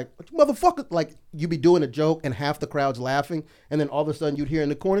rowdy, like motherfucker, like you be doing a joke and half the crowd's laughing, and then all of a sudden you'd hear in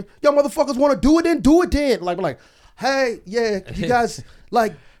the corner, yo, motherfuckers want to do it then, like, hey, yeah, you guys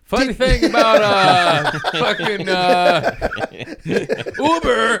like. Funny thing about fucking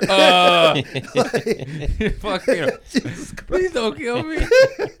Uber, fucking, please don't kill me.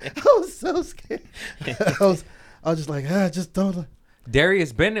 I was so scared. I was just like, just don't.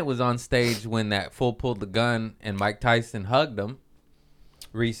 Darius Bennett was on stage when that fool pulled the gun and Mike Tyson hugged him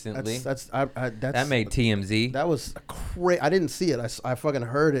recently. That made TMZ. That was crazy. I didn't see it. I fucking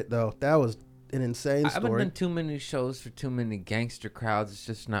heard it though. That was an insane story. I haven't done too many shows for too many gangster crowds. It's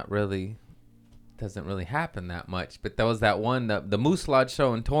just doesn't really happen that much. But there was that one, the Moose Lodge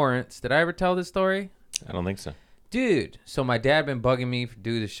show in Torrance. Did I ever tell this story? I don't think so. Dude, so my dad been bugging me to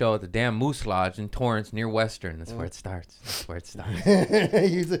do the show at the damn Moose Lodge in Torrance near Western. That's where it starts.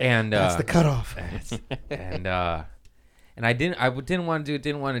 And that's the cutoff. And I didn't want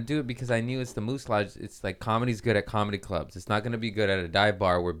to do it because I knew it's the Moose Lodge. It's like comedy's good at comedy clubs. It's not going to be good at a dive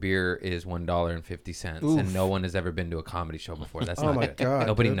bar where beer is $1.50 and no one has ever been to a comedy show before. That's not good. God,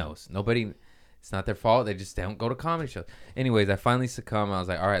 nobody dude. knows. It's not their fault. They just don't go to comedy shows. Anyways, I finally succumbed. I was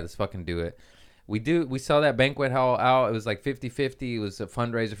like, all right, let's fucking do it. We saw that banquet hall out. It was like 50-50. It was a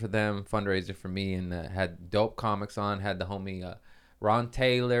fundraiser for them, fundraiser for me, and had dope comics on. Had the homie Ron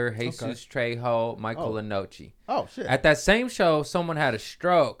Taylor, Jesus Trejo, Michael Lenoci. Oh, shit. At that same show, someone had a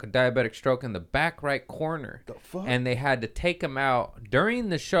diabetic stroke in the back right corner. The fuck? And they had to take him out during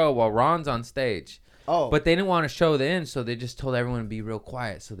the show while Ron's on stage. Oh. But they didn't want to show the end, so they just told everyone to be real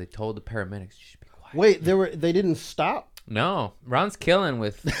quiet. So they told the paramedics, you should be quiet. Wait, they didn't stop? No. Ron's killing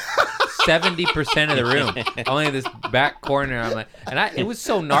with 70% of the room. Only this back corner. I'm like, it was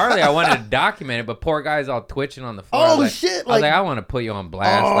so gnarly. I wanted to document it, but poor guy's all twitching on the floor. Oh, I shit. was like, I want to put you on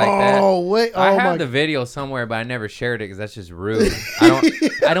blast like that. Oh, wait. I have the video somewhere, but I never shared it because that's just rude.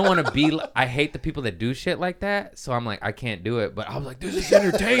 I don't want to be. I hate the people that do shit like that. So I'm like, I can't do it. But I was like, this is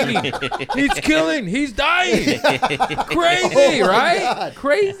entertaining. He's killing. He's dying. Crazy, right? God.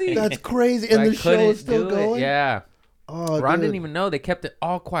 Crazy. That's crazy. And the show is still going? Yeah. Oh, Ron dude. didn't even know. They kept it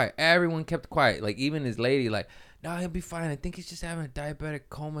all quiet. Everyone kept quiet. Like even his lady, like, no, he'll be fine. I think he's just having a diabetic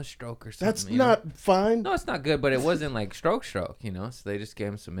coma stroke or something. That's not fine. No, it's not good, but it wasn't like stroke, So they just gave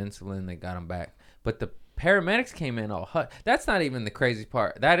him some insulin. They got him back. But the paramedics came in all hut. That's not even the crazy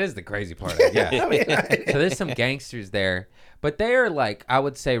part. That is the crazy part, I guess. So there's some gangsters there. But they are like, I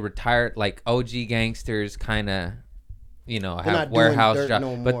would say retired, like OG gangsters kind of, have not doing warehouse dirt jobs.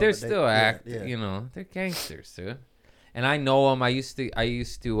 no more, but they're but still yeah. they're gangsters, dude. and I know him. I used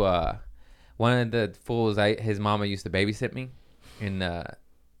to. One of the fools, his mama used to babysit me, and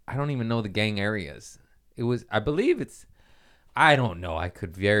I don't even know the gang areas. I believe it's. I don't know. I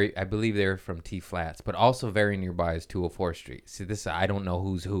believe they're from T Flats, but also very nearby is 204 Street. See, I don't know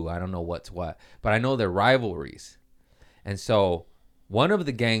who's who. I don't know what's what, but I know their rivalries. And so one of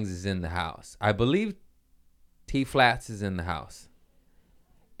the gangs is in the house. I believe T Flats is in the house.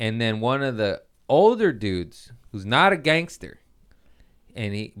 And then one of the older dudes who's not a gangster,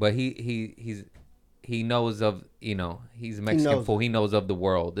 and he knows of, he's a Mexican fool. He knows of the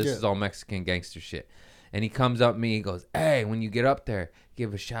world. This is all Mexican gangster shit. And he comes up to me, he goes, hey, when you get up there,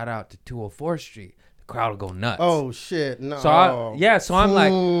 give a shout out to 204 Street. The crowd will go nuts. Oh shit, no. So I'm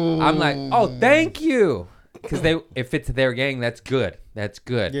like, oh, thank you. Because if it's their gang, that's good. That's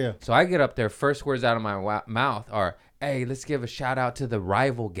good. Yeah. So I get up there, first words out of my mouth are, hey, let's give a shout out to the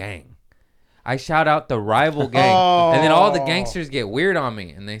rival gang. I shout out the rival gang. And then all the gangsters get weird on me,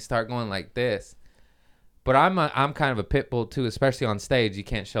 and they start going like this. But I'm kind of a pit bull too, especially on stage. You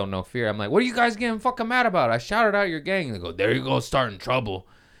can't show no fear. I'm like, what are you guys getting fucking mad about? I shouted out your gang. And they go, there you go, starting trouble.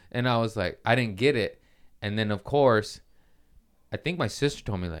 And I was like, I didn't get it. And then, of course, I think my sister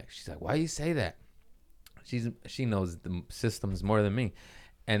told me, she's like, why you say that? She knows the systems more than me.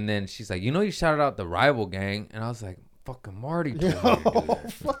 And then she's like, you shouted out the rival gang. And I was like, fucking Marty told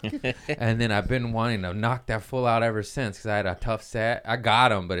me to do that. And then I've been wanting to knock that fool out ever since because I had a tough set. I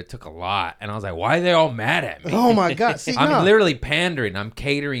got him, but it took a lot. And I was like, why are they all mad at me? Oh, my God. See, I'm literally pandering. I'm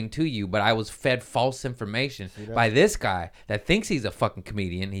catering to you, but I was fed false information by this guy that thinks he's a fucking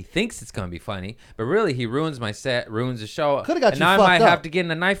comedian. He thinks it's going to be funny, but really he ruins my set, ruins the show. Could have got and you now fucked I might up. have to get in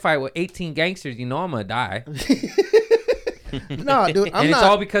a knife fight with 18 gangsters. I'm going to die. No, dude, It's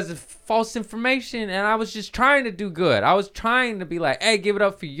all because of false information, and I was just trying to do good. I was trying to be like, hey, give it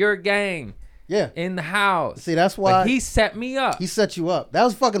up for your gang. Yeah. In the house. See, that's why. But he set me up. He set you up. That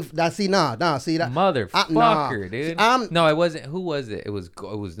was fucking. See, see that. Motherfucker, dude. No, it wasn't. Who was it? It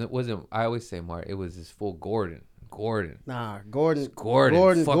wasn't. I always say Mark. It was this fool Gordon. Nah, Gordon. Fuck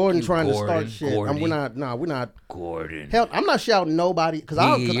you, trying to start shit. We're not. Gordon. Hell, I'm not shouting nobody because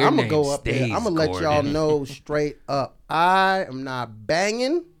I'm gonna go up there. I'm gonna let y'all know straight up. I am not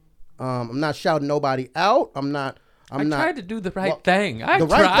banging. I'm not shouting nobody out. I tried to do the right thing. I would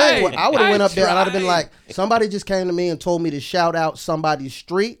have went up there and I'd have been like, somebody just came to me and told me to shout out somebody's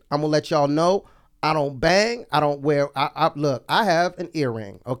street. I'm gonna let y'all know. I don't bang. I don't wear. Look, I have an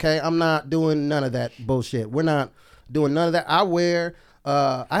earring. Okay, I'm not doing none of that bullshit. We're not doing none of that. I wear.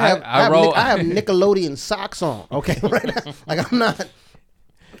 I have Nickelodeon socks on. Okay, right now. Like I'm not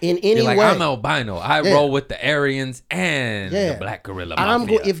in any way. I'm albino. I roll with the Aryans and the Black Gorilla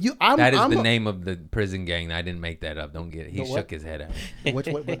Mafia. That is the name of the prison gang. I didn't make that up. Don't get it. He shook his head at me. What?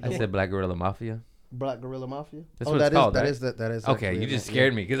 I said Black Gorilla Mafia. Black Gorilla Mafia. That's what it's called. That right? is. Okay, you just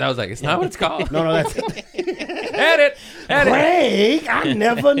scared me because I was like, it's not what it's called. No, that's Edit. Craig, I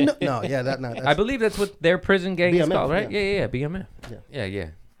never knew. No, yeah, that's I believe that's what their prison gang is called, right? Yeah, BMF. Yeah.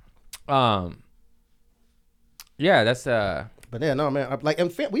 Yeah, that's But yeah, no, man.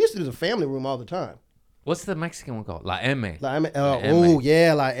 We used to do the family room all the time. What's the Mexican one called? La M. La M. Oh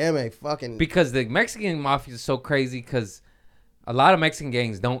yeah, La M. Fucking. Because the Mexican mafia is so crazy because a lot of Mexican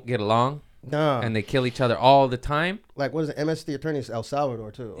gangs don't get along. No. And they kill each other all the time. Like, what is it? MS the Attorney's El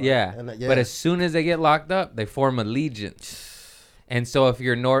Salvador, too. Right? Yeah. But as soon as they get locked up, they form allegiance. And so if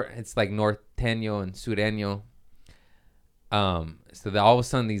you're it's like Norteño and Sureño. So that all of a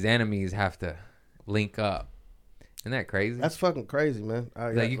sudden these enemies have to link up. Isn't that crazy? That's fucking crazy, man.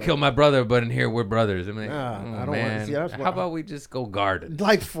 Like, you killed my brother, but in here we're brothers. I mean, I don't want to see. How about we just go garden?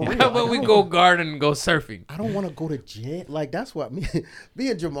 Like, for real. How about we go garden and go surfing? I don't want to go to jail. Like, that's what me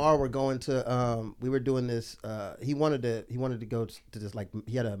and Jamar were going to. We were doing this. He wanted to go to this, like,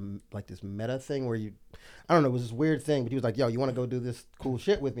 he had this meta thing where I don't know, it was this weird thing, but he was like, yo, you want to go do this cool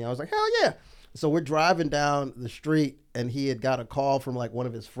shit with me? I was like, hell yeah. So we're driving down the street, and he had got a call from like one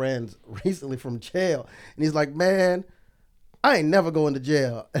of his friends recently from jail, and he's like, "Man, I ain't never going to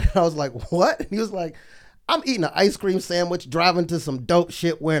jail." And I was like, "What?" And he was like, "I'm eating an ice cream sandwich, driving to some dope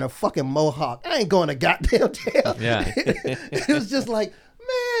shit, wearing a fucking mohawk. I ain't going to goddamn jail." Yeah, it was just like,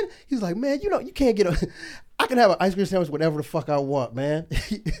 man. He's like, "Man, you can't get a. I can have an ice cream sandwich whenever the fuck I want, man.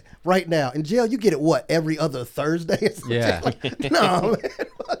 Right now in jail, you get it every other Thursday?" Yeah. Like, no, man,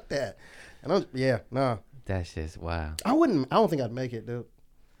 fuck that. And no. That's just wow. I don't think I'd make it, dude.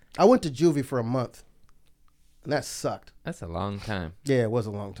 I went to juvie for a month, and that sucked. That's a long time. Yeah, it was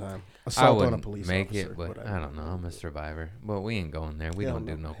a long time. I Assault wouldn't on a police make officer, it, but I don't know. I'm a survivor. But we ain't going there. We don't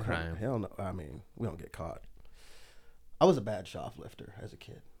do no crime. Hell no. I mean, we don't get caught. I was a bad shoplifter as a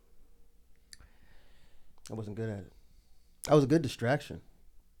kid. I wasn't good at it. I was a good distraction,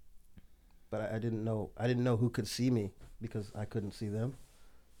 but I didn't know. I didn't know who could see me because I couldn't see them,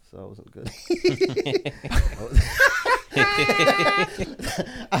 so I wasn't good.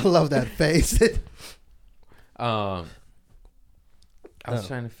 I love that face. I was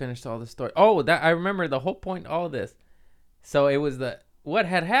trying to finish all the story. Oh, that I remember the whole point. All of this. So it was what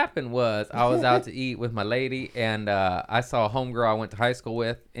had happened was I was out to eat with my lady, and I saw a homegirl I went to high school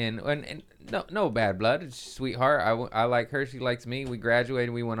with, and no bad blood, it's sweetheart. I like her, she likes me. We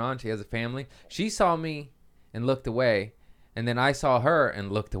graduated, we went on. She has a family. She saw me and looked away, and then I saw her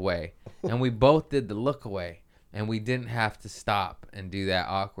and looked away, and we both did the look away. And we didn't have to stop and do that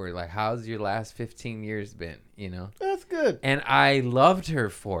awkward, like, how's your last 15 years been, you know? That's good. And I loved her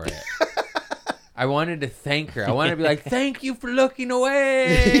for it. I wanted to thank her. I wanted to be like, thank you for looking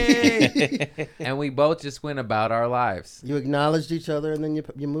away. And we both just went about our lives. You acknowledged each other, and then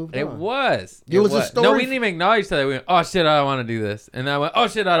you moved It on. was. It was a story. No, we didn't even acknowledge each other. We went, oh, shit, I don't want to do this. And I went, oh,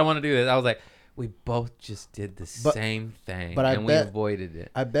 shit, I don't want to do this. I was like, we both just did the same thing, and we avoided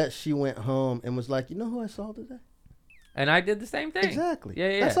it. I bet she went home and was like, you know who I saw today? And I did the same thing. Exactly.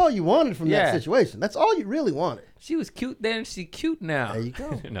 Yeah. That's all you wanted from that situation. That's all you really wanted. She was cute then. She's cute now. There you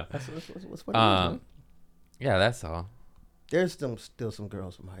go. No. That's what it is, man. Yeah, that's all. There's still some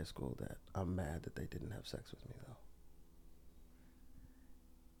girls from high school that I'm mad that they didn't have sex with me, though.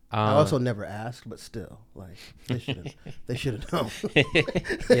 I also never asked, but still, like, they should have known.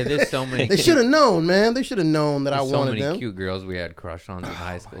 Yeah, there's so many. They should have known, man. They should have known that I wanted them. So many cute girls we had crush on in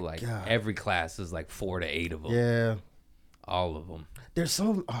high school. Like God. every class is like 4 to 8 of them. Yeah, all of them. There's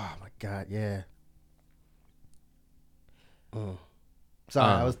some. Oh my God, yeah.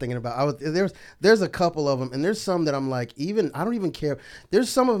 Sorry, I was thinking about. There's a couple of them, and there's some that I'm like, I don't even care. There's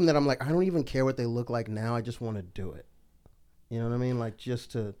some of them that I'm like, I don't even care what they look like now. I just want to do it. You know what I mean? Like,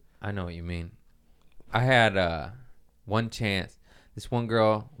 just to. I know what you mean. I had one chance. This one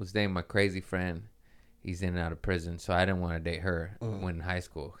girl was dating my crazy friend. He's in and out of prison, so I didn't want to date her when in high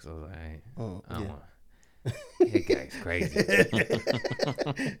school. Because I was like, I don't want. That guy's crazy.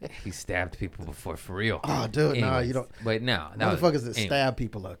 He stabbed people before, for real. Oh, dude, Anyways, no, you don't. But no, Motherfuckers that stab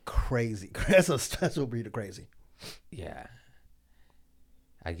people are crazy. That's a special breed of crazy. Yeah.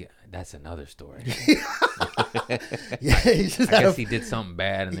 That's another story. Yeah, I guess he did something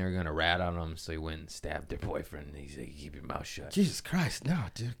bad and they were gonna rat on him, so he went and stabbed their boyfriend. And he said, "Keep your mouth shut." Jesus Christ, no,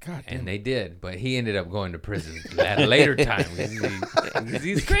 dude, God. And they did, but he ended up going to prison at a later time because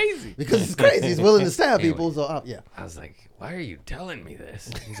he's crazy. Because he's crazy, he's willing to stab people. So yeah, I was like, "Why are you telling me this?"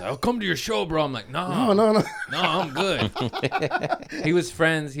 He's like, "I'll come to your show, bro." I'm like, "No, I'm good." He was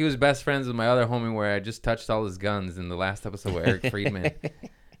best friends with my other homie, where I just touched all his guns in the last episode with Eric Friedman.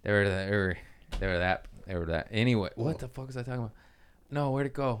 They were that. Anyway, what the fuck was I talking about? No, where'd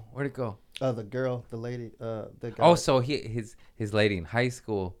it go? The lady, the guy. Oh, so his lady in high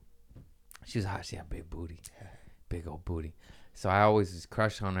school, she was hot. She had big booty, big old booty. So I always was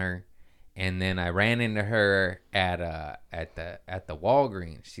crush on her, and then I ran into her at the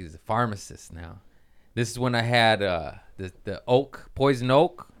Walgreens. She's a pharmacist now. This is when I had the poison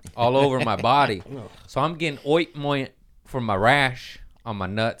oak all over my body. So I'm getting ointment from my rash on my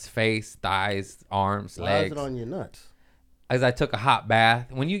nuts, face, thighs, arms, legs. Why is it on your nuts? As I took a hot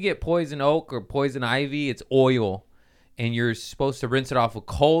bath. When you get poison oak or poison ivy, it's oil, and you're supposed to rinse it off with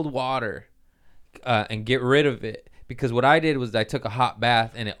cold water and get rid of it. Because what I did was I took a hot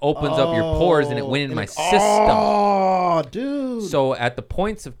bath, and it opens up your pores, and it went in my system. Oh, dude. So at the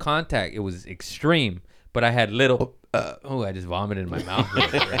points of contact, it was extreme. But I had little... I just vomited in my mouth.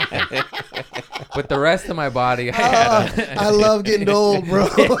 But the rest of my body, I love getting old, bro.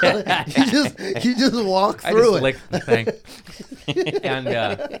 you just walk through it. Licked the thing.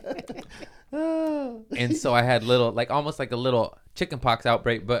 And so I had little, like almost like a little chickenpox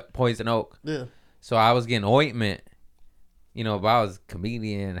outbreak, but poison oak. Yeah. So I was getting ointment. You know, if I was a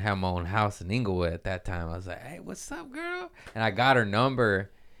comedian and had my own house in Inglewood at that time, I was like, "Hey, what's up, girl?" And I got her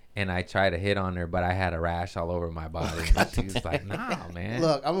number. And I tried to hit on her, but I had a rash all over my body. And she was like, "Nah, man.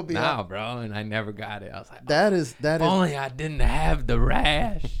 Look, I'm gonna be bro." And I never got it. I was like, that is only I didn't have the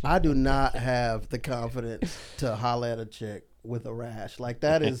rash. I do not have the confidence to holler at a chick with a rash. Like,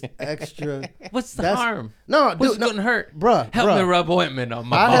 that is extra. What's the harm? No, what's gonna hurt, bruh? Help me rub ointment on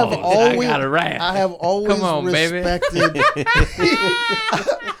my balls. I got a rash. I have always Come on, respected.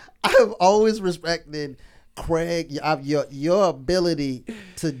 I have always respected. Craig, your ability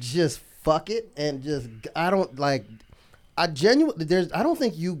to just fuck it and just I don't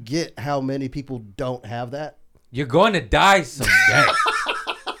think you get how many people don't have that. You're going to die someday.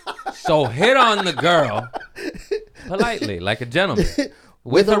 So hit on the girl politely, like a gentleman,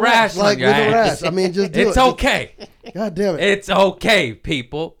 with a rash on your ass. I mean, just do it's it. okay. God damn it. It's okay,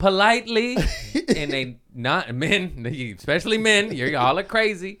 people. Politely, in a not men, especially men, you're all are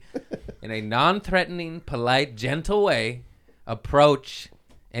crazy. In a non-threatening, polite, gentle way, approach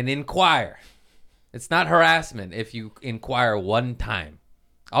and inquire. It's not harassment if you inquire one time.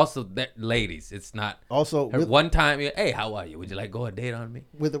 Also, ladies, it's not. Also, One time, hey, how are you? Would you like to go on a date on me?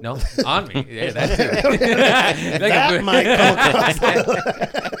 No, on me. Yeah, that's it. that might come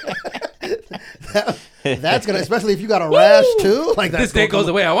across. That's gonna, especially if you got a rash too. Like this date goes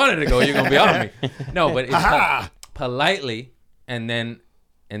the way I wanted it to go. You're gonna be on me. No, but it's politely, and then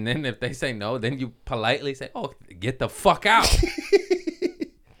if they say no, then you politely say, "Oh, get the fuck out."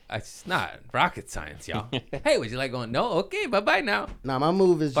 It's not rocket science, y'all. Hey, would you like going? No, okay, bye now. Nah, my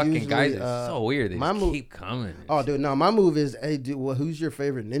move is fucking usually, guys are so weird. They just keep coming. Oh, dude, no, my move is, hey, dude, well, who's your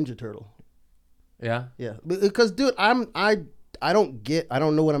favorite Ninja Turtle? Yeah, because, dude, I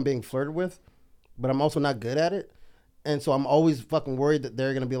don't know what I'm being flirted with, but I'm also not good at it, and so I'm always fucking worried that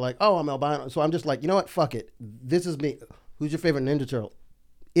they're gonna be like, oh, I'm albino. So I'm just like, you know what? Fuck it. This is me. Who's your favorite Ninja Turtle?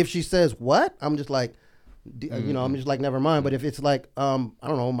 If she says what, I'm just like. You know, I'm just like, never mind. But if it's like, I don't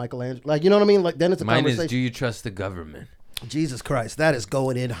know, Michelangelo, like, you know what I mean? Like, then it's a conversation. Mine is, do you trust the government? Jesus Christ, that is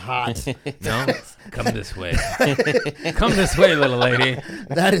going in hot. No? Come this way. Come this way, little lady.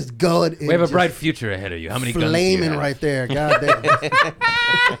 That is going in. We have a bright future ahead of you. How many guns do you flaming have? right there. God damn.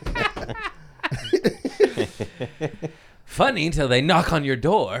 Funny until they knock on your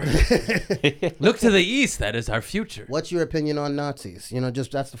door. Look to the east. That is our future. What's your opinion on Nazis? You know,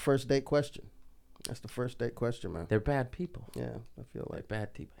 just that's the first date question. That's the first date question, man. They're bad people. Yeah, I feel like They're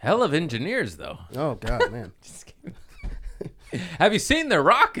bad people. Hell of engineers, though. Oh God, man. Just kidding. Have you seen their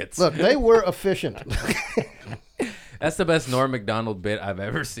rockets? Look, they were efficient. That's the best Norm Macdonald bit I've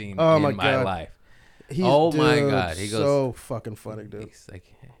ever seen Oh, in my my God. life. He's, Oh, my dude, God. He goes, so fucking funny, dude. He's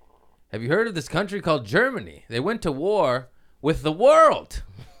like, have you heard of this country called Germany? They went to war with the world,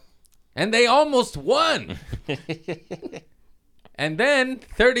 and they almost won. And then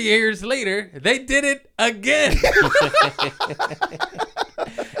 30 years later, they did it again.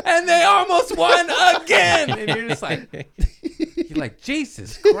 And they almost won again. And you're just like,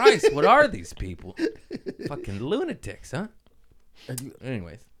 Jesus Christ, what are these people? Fucking lunatics, huh?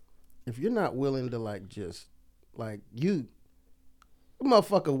 Anyways. If you're not willing to like just like you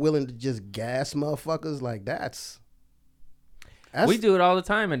motherfucker willing to just gas motherfuckers, like that's we do it all the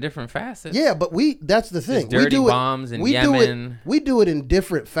time in different facets. Yeah, but that's the thing. There's dirty we do bombs in we Yemen. We do it in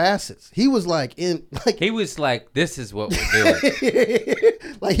different facets. He was like he was like, this is what we're doing.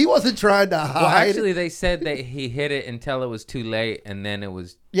 Like he wasn't trying to hide. Well, actually, they said that he hit it until it was too late, and then it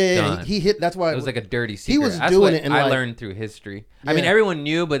was done. He hit. That's why it was like a dirty secret. He was That's doing what it, and I like, learned through history. Yeah. I mean, everyone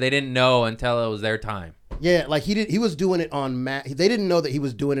knew, but they didn't know until it was their time. Yeah, like he was doing it on mass. They didn't know that he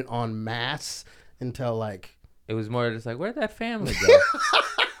was doing it on mass until like. It was more just like, where'd that family go?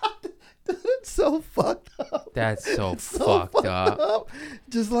 It's so fucked up. That's so fucked up.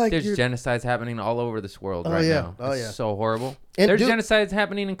 Just like there's genocides happening all over this world right now. Oh it's yeah, so horrible. And there's genocides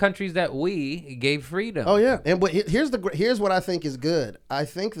happening in countries that we gave freedom. Oh yeah, and but here's what I think is good. I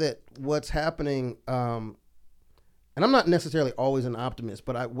think that what's happening, and I'm not necessarily always an optimist,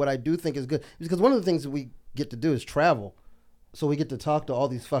 but what I do think is good is because one of the things that we get to do is travel. So we get to talk to all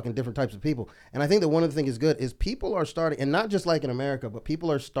these fucking different types of people. And I think that one of the things is good is people are starting, and not just like in America, but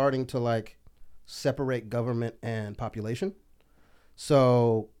people are starting to like separate government and population.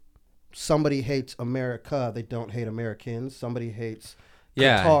 So somebody hates America, they don't hate Americans. Somebody hates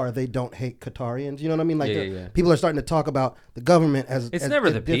Qatar, they don't hate Qatarians. You know what I mean? Like people are starting to talk about the government as it's as never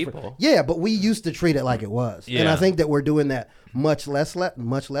the different. people. Yeah, but we used to treat it like it was. Yeah. And I think that we're doing that much less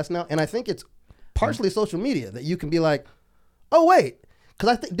now. And I think it's partially social media that you can be like, oh, wait. Because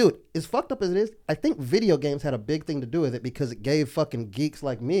I think, dude, as fucked up as it is, I think video games had a big thing to do with it because it gave fucking geeks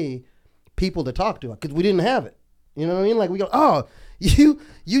like me people to talk to because we didn't have it. You know what I mean? Like, we go, oh, you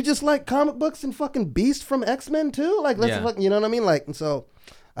just like comic books and fucking Beast from X-Men too? Like, let's fucking, you know what I mean? Like, and so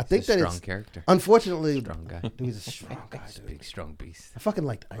I think that strong character. Unfortunately. Strong guy. Dude, he's a strong guy, dude. Big, strong beast. I fucking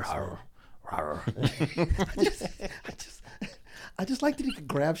liked Iceman. I just liked that he could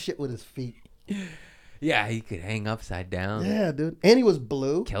grab shit with his feet. Yeah, he could hang upside down. Yeah, dude. And he was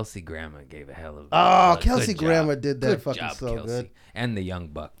blue. Kelsey Grammer gave a hell of a Kelsey Grammer did that good fucking job, so Kelsey. good. And the young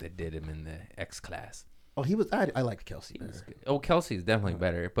buck that did him in the X class. Oh, he was. I liked Kelsey. He was good. Oh, Kelsey's definitely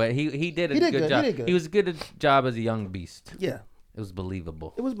better, but he did a did good good, job. he did good. He was a good job as a young beast. Yeah, it was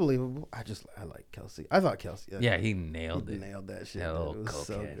believable. It was believable. I like Kelsey. I thought Kelsey. Yeah, he nailed it. Nailed that shit. That little it was cokehead.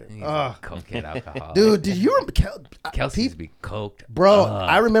 so good. He's a cokehead alcoholic. Dude, did you remember Kelsey's be coked? Bro,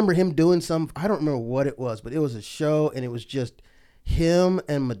 I remember him doing some. I don't remember what it was, but it was a show, and it was just him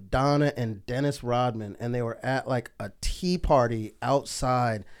and Madonna and Dennis Rodman, and they were at like a tea party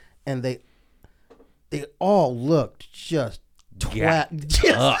outside, and they all looked just Yeah.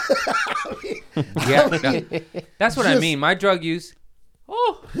 twat. Yeah, that's what I Just- mean. My drug use.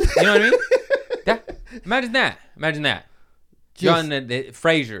 Oh, you know what I mean? Imagine that. You're on the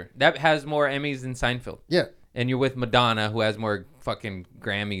Frasier. That has more Emmys than Seinfeld. Yeah. And you're with Madonna, who has more fucking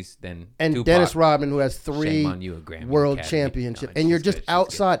Grammys than And Tupac. Dennis Rodman, who has Shame 3 on you, a Grammy world Academy. championships, No, and you're she's just good, she's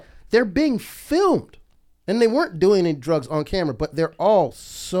outside. They're being filmed, and they weren't doing any drugs on camera, but they're all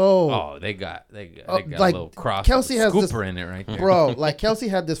so Oh, they got like, a little cross. Kelsey has scooper this- in it right there. bro. Like Kelsey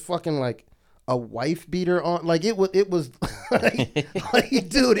had this fucking like a wife beater on, like it was like,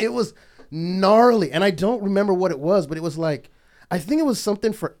 dude, it was gnarly, and I don't remember what it was, but it was like. I think it was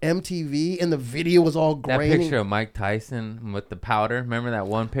something for MTV, and the video was all That grainy. picture of Mike Tyson with the powder. Remember that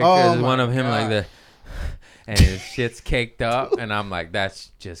one picture? Oh, There's one my of him like God. the, and his shit's caked up, and I'm like,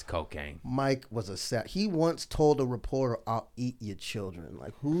 that's just cocaine. Mike was a set. He once told a reporter, "I'll eat your children."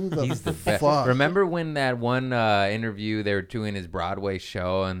 Like who the He's the best. fuck? Remember when that one interview they were doing his Broadway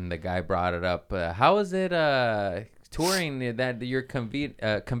show, and the guy brought it up? How is it touring that you're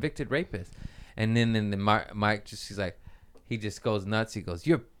convicted rapist? And then Mike he's like, he just goes nuts. He goes,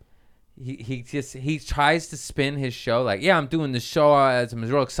 he tries to spin his show like, yeah, I'm doing this show as I'm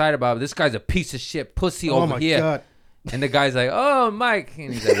real excited about it. This guy's a piece of shit pussy Oh over my here. God. And the guy's like, oh, Mike.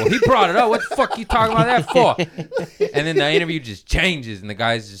 And he's like, well, he brought it up. What the fuck you talking about that for? And then the interview just changes, and the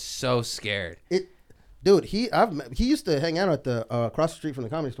guy's just so scared. Dude, he used to hang out at the across the street from the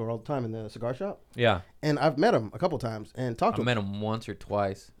Comedy Store all the time in the cigar shop, Yeah. and I've met him a couple times and talked I to him. met him once or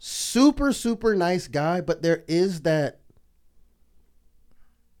twice. Super, super nice guy, but there is that.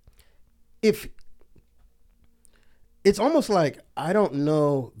 If it's almost like I don't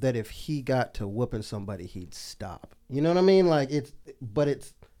know that if he got to whooping somebody, he'd stop. You know what I mean? Like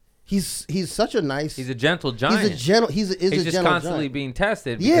he's such a nice. He's a gentle giant. He's a gentle. He's a just gentle constantly giant. being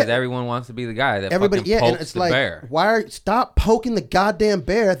tested Yeah. because everyone wants to be the guy that Everybody, fucking yeah, pokes and it's the like, bear. stop poking the goddamn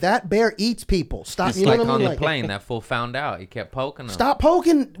bear? That bear eats people. Stop. Just You know like what I on mean? the Like, plane, that fool found out. He kept poking him. stop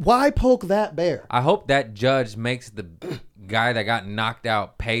poking. Why poke that bear? I hope that judge makes the guy that got knocked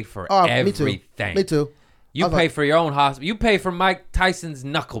out pay for Oh, everything. Me too. You I was pay like- for your own hospital. You pay for Mike Tyson's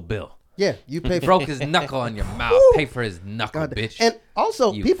knuckle bill. Yeah, you pay for. Broke his knuckle on your mouth. Pay for his knuckle, God, bitch. and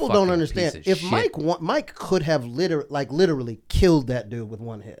also, You people don't fucking understand piece of if shit. Mike could have literally killed that dude with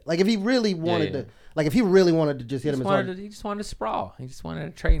one hit. Like if he really wanted yeah. to, like if he really wanted to just hit he him just, as hard. he just wanted to sprawl. He just wanted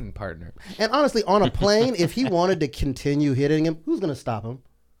a training partner. And honestly, on a plane, if he wanted to continue hitting him, who's gonna stop him?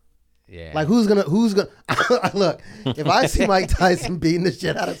 Yeah. Like who's gonna look? If I see Mike Tyson beating the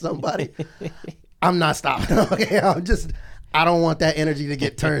shit out of somebody, I'm not stopping. Okay, I don't want that energy to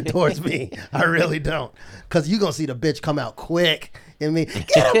get turned towards me. I really don't, cause you gonna see the bitch come out quick in me. Get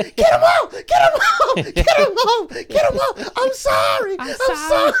him out! Get him out! Get him out! Get him out! I'm sorry. I'm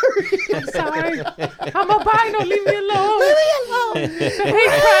sorry. I'm sorry. I'm albino. Leave me alone. Leave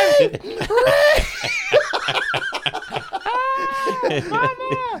me alone.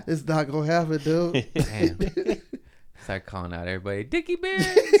 Mama. It's not gonna happen, dude. Damn. Start calling out everybody. Dickie Bears,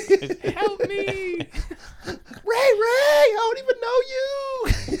 help me. Ray, I don't even know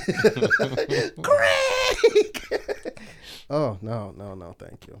you. Greg. Oh no,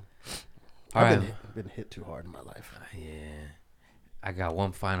 thank you. All I've right. been hit too hard in my life. Yeah. I got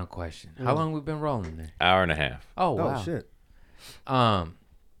one final question. How long we been rolling there? Hour and a half. Oh wow. Oh shit.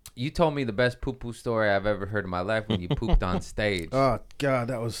 You told me the best poo-poo story I've ever heard in my life when you pooped on stage. Oh god,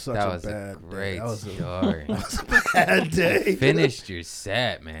 that was such that a was bad a great day. That was story. a bad day. Finished your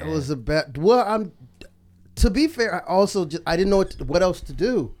set, man. It was a bad. Well, to be fair, I also I didn't know what else to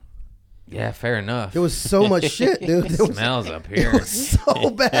do. Yeah, fair enough. There was so much shit, dude. It It was, smells up it here. was so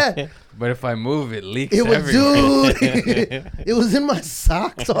bad. But if I move, it leaks It was, everywhere. dude. It was in my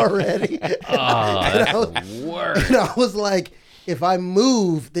socks already. Oh, that's the worst. And I was like, if I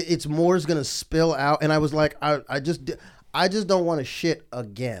move, it's more's gonna spill out. And I was like, I just don't want to shit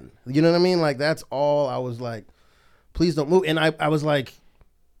again. You know what I mean? Like that's all. I was like, please don't move. And I was like,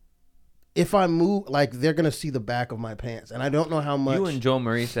 if I move, like they're gonna see the back of my pants, and I don't know how much. You and Joe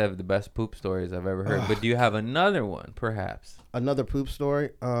Maurice have the best poop stories I've ever heard. But do you have another one, perhaps? Another poop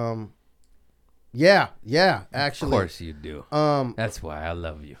story. Yeah, actually. Of course you do. That's why I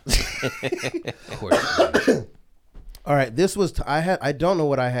love you. Of course you do. All right, this was I don't know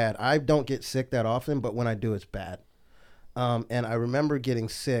what I had. I don't get sick that often, but when I do, it's bad. And I remember getting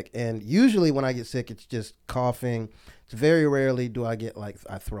sick, and usually when I get sick, it's just coughing. It's very rarely do I get like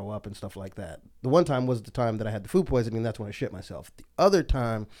I throw up and stuff like that. The one time was the time that I had the food poisoning. That's when I shit myself. The other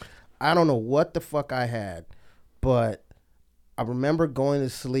time, I don't know what the fuck I had, but I remember going to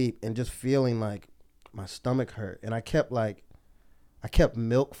sleep and just feeling like my stomach hurt, and I kept milk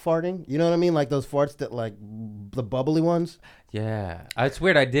farting. You know what I mean? Like those farts that like the bubbly ones. Yeah, it's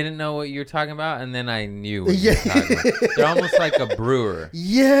weird. I didn't know what you were talking about, and then I knew what Yeah. you were talking about. They're almost like a brewer.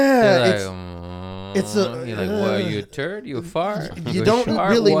 Yeah, They're like, it's a- you're like, what, are you a turd? You a fart? you a don't shark?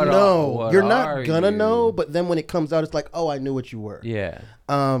 really What know. what You're are not gonna you? know, but then when it comes out, it's like, oh, I knew what you were. Yeah,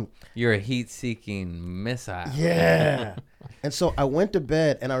 Um, you're a heat-seeking missile. yeah. And so I went to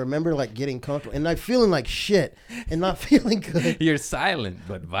bed, and I remember like getting comfortable, and like feeling like shit, and not feeling good. You're silent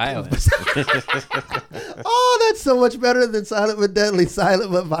but violent. Oh, that's so much better than silent but deadly,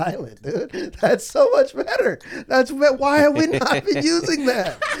 silent but violent, dude. That's so much better. Why have we not been using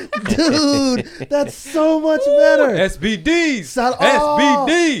that, dude? That's so much better. SBDs. Oh.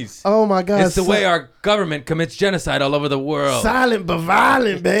 SBDs. Oh my God, It's the way our government commits genocide all over the world. silent but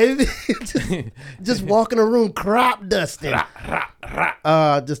violent, baby. just walk in a room, crop dusting. So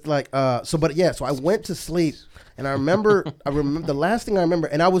I went to sleep, and I remember the last thing I remember,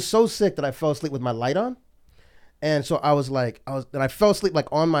 and I was so sick that I fell asleep with my light on. And so I fell asleep like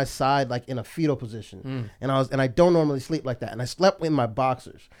on my side, like in a fetal position. And I don't normally sleep like that. And I slept in my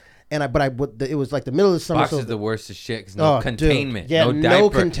boxers. It was like the middle of the summer. Box so is the worst of shit because no Oh, containment. dude. Yeah, no no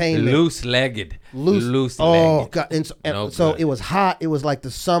diaper. containment. Loose-legged. Loose-legged. Oh God! And No so good. it was hot. It was like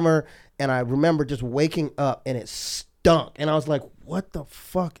the summer, and I remember just waking up, and it stunk. And I was like, "What the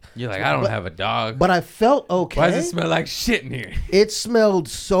fuck?" You're like, I don't have a dog. But I felt okay. Why does it smell like shit in here? It smelled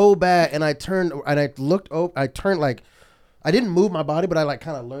so bad, and I turned and I looked over. I turned like I didn't move my body, but I like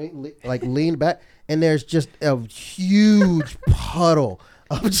kind of leaned back, and there's just a huge puddle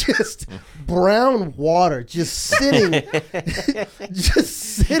of just brown water just sitting,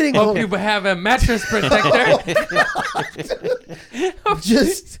 Hope on, you have a mattress protector.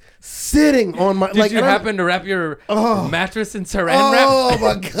 just sitting on my. Did you happen to wrap your mattress in saran wrap? Oh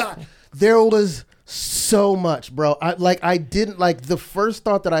my God, there was so much, bro. I didn't like. The first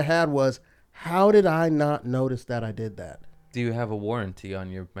thought that I had was, how did I not notice that I did that? Do you have a warranty on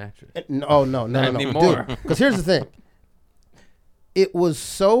your mattress? No, Not anymore. Because here's the thing. It was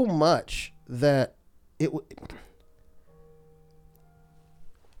so much that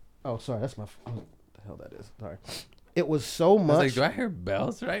oh, sorry, that's my. What the hell that is? Sorry. It was so I was much. like, do I hear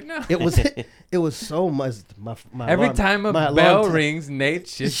bells right now? It was so much. My Every alarm- time a my alarm bell te- rings, Nate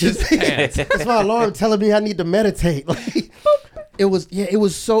shits his pants. It's my alarm telling me I need to meditate. Like, it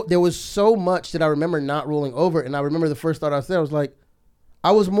was so. There was so much that I remember not rolling over, and I remember the first thought I said, I was like,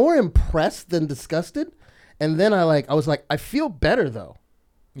 I was more impressed than disgusted, and then I was like, I feel better though.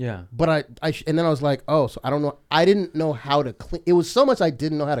 Yeah. But and then I was like, oh, so I don't know. I didn't know how to clean. It was so much I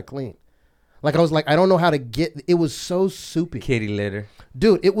didn't know how to clean. Like I was like, I don't know how to get. It was so soupy, Kitty litter.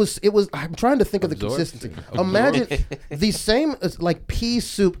 dude. It was. I'm trying to think of the Absorption. consistency. Imagine the same as like pea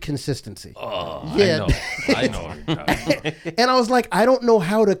soup consistency. Oh, Yeah. I know what you're talking about. And I was like, I don't know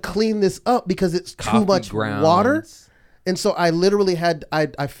how to clean this up because it's too Coffee much grounds. water. And so I literally had.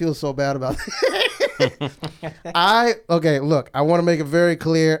 I feel so bad about it. Okay, look, I want to make it very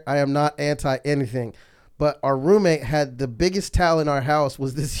clear. I am not anti anything. But our roommate had the biggest towel in our house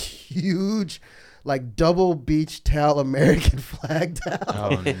was this huge, like double beach towel American flag towel.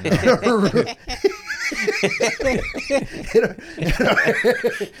 Oh, no.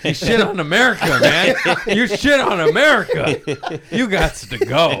 You shit on America, man. You shit on America. You got to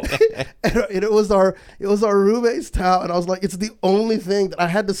go. And it was our roommate's towel, and I was like, it's the only thing that I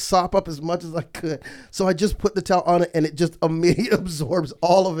had to sop up as much as I could. So I just put the towel on it, and it just immediately absorbs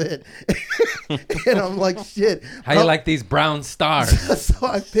all of it. And I'm like, shit. How you like these brown stars? So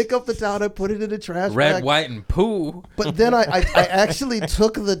I pick up the towel and I put it in the trash Red, bag. white, and poo. But then I actually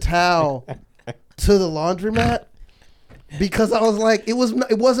took the towel to the laundromat because I was like, it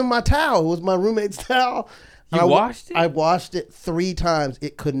wasn't my towel. It was my roommate's towel. You washed it? I washed it 3 times.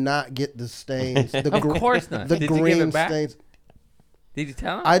 It could not get the stains. The Of course not. The Did you green give it back? stains. Did you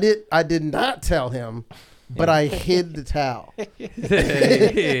tell him? I did not tell him, but I hid the towel. I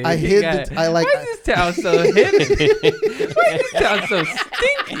hid the. I like. Why is this towel so hidden? Why is this towel so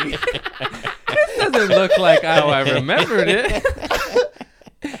stinky? This doesn't look like how I remembered it.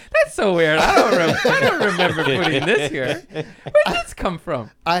 That's so weird. I don't remember putting this here. Where did this come from?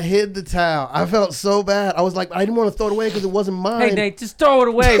 I hid the towel. I felt so bad. I was like, I didn't want to throw it away because it wasn't mine. Hey, Nate, just throw it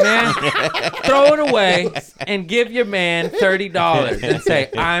away, man. Throw it away and give your man $30 and say,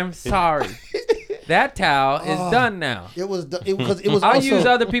 I'm sorry. That towel is done now. It was because it was. I'll also, use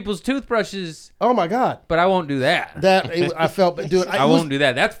other people's toothbrushes, Oh my God. but I won't do that. I felt, dude. I won't do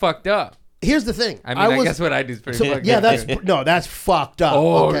that. That's fucked up. Here's the thing. I mean, I guess what I do is pretty fucking yeah, good. that's fucked up.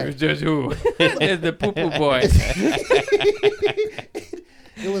 Oh, okay. it's just who? It's the poo poo boy.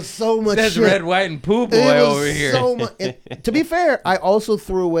 It was so much That's shit. red, white, and poo boy It was over here. so much. To be fair, I also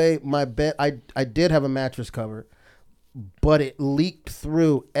threw away my bed. I did have a mattress cover, but it leaked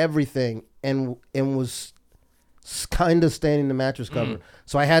through everything and was kind of staining the mattress cover.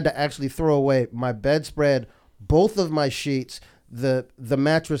 So I had to actually throw away my bedspread, both of my sheets, the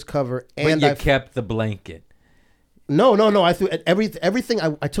mattress cover, and But you kept the blanket. No. I threw everything.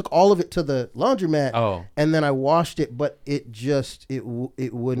 I took all of it to the laundromat. Oh. And then I washed it, but it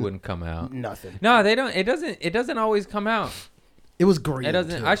wouldn't Come out. nothing. No, they don't. It doesn't always come out. It was green. It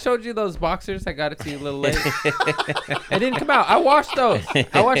doesn't. too. I showed you those boxers. I got it to you a little late. It didn't come out. I washed those.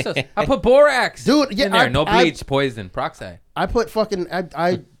 I put borax. Dude, yeah, in there. No I- bleach, poison, peroxide. I put fucking.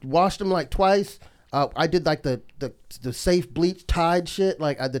 I washed them like twice. I did like the safe bleach Tide shit.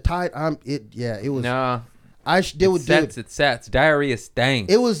 Like the Tide. It was. No. It sets. Diarrhea stank.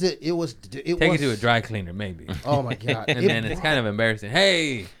 was. Take it to a dry cleaner, maybe. Oh my god! And then it's kind of embarrassing.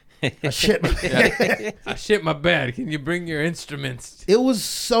 Hey, shit. I shit my bed. Can you bring your instruments? It was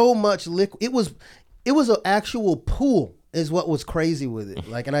so much liquid. It was an actual pool. Is what was crazy with it.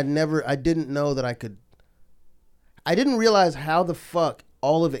 Like, and I didn't know that I could. I didn't realize how the fuck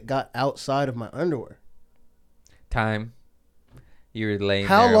all of it got outside of my underwear. Time. You were laying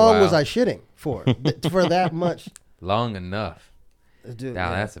How there a long while. was I shitting for? For that much? Long enough. Dude, Now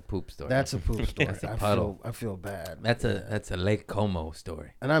yeah. that's a poop story. That's a poop story. That's a puddle. I feel bad. That's a Lake Como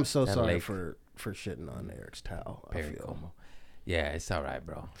story. And I'm so that sorry lake. for shitting on Eric's towel. I Perry feel. Como. Yeah, it's all right,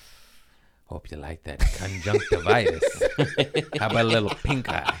 bro. Hope you like that conjunctivitis. How about a little pink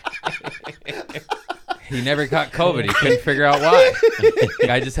eye? He never caught COVID. He couldn't figure out why.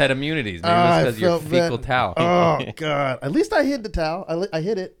 Guy just had immunities. Maybe I it was because your felt fecal bad. towel. Oh god! At least I hid the towel. I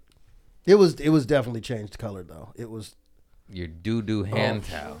hid it. It was definitely changed color though. It was. Your doo-doo hand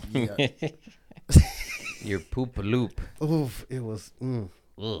towel. Yeah. Your poop-a-loop. Oof! It was.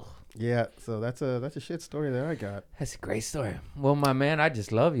 Ugh. Yeah. So that's a shit story that I got. That's a great story. Well, my man, I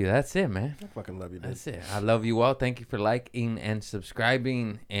just love you. That's it, man. I fucking love you, dude. That's it. I love you all. Thank you for liking and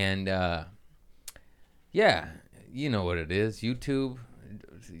subscribing. And yeah, you know what it is. YouTube,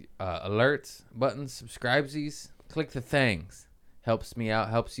 alerts, buttons, subscribesies. Click the things. Helps me out,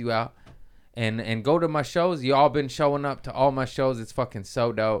 helps you out. And go to my shows. You all been showing up to all my shows. It's fucking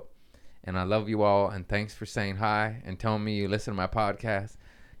so dope. And I love you all. And thanks for saying hi and telling me you listen to my podcast.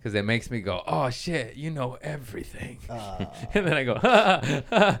 Because it makes me go, oh, shit, you know everything. And then I go,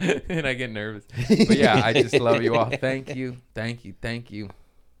 and I get nervous. But yeah, I just love you all. Thank you. Thank you. Thank you.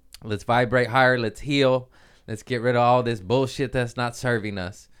 Let's vibrate higher. Let's heal. Let's get rid of all this bullshit that's not serving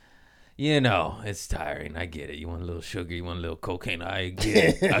us. You know, it's tiring. I get it. You want a little sugar. You want a little cocaine. I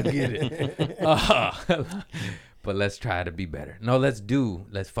get it. I get it. But let's try to be better. No, let's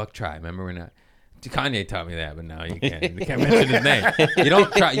fuck try. Remember, we're not. Kanye taught me that, but now you can't mention his name. You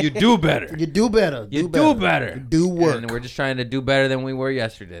don't try. You do better. You do better. You do better. You do work. And we're just trying to do better than we were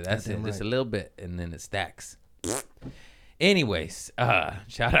yesterday. That's it. Damn Just a right. little bit, and then it stacks. Anyways,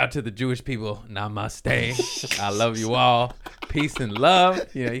 shout out to the Jewish people. Namaste. I love you all. Peace and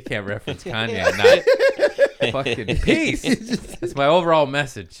love. You know, you can't reference Kanye and not fucking peace. That's my overall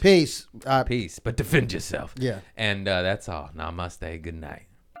message. Peace. Peace. But defend yourself. Yeah. And that's all. Namaste. Good night.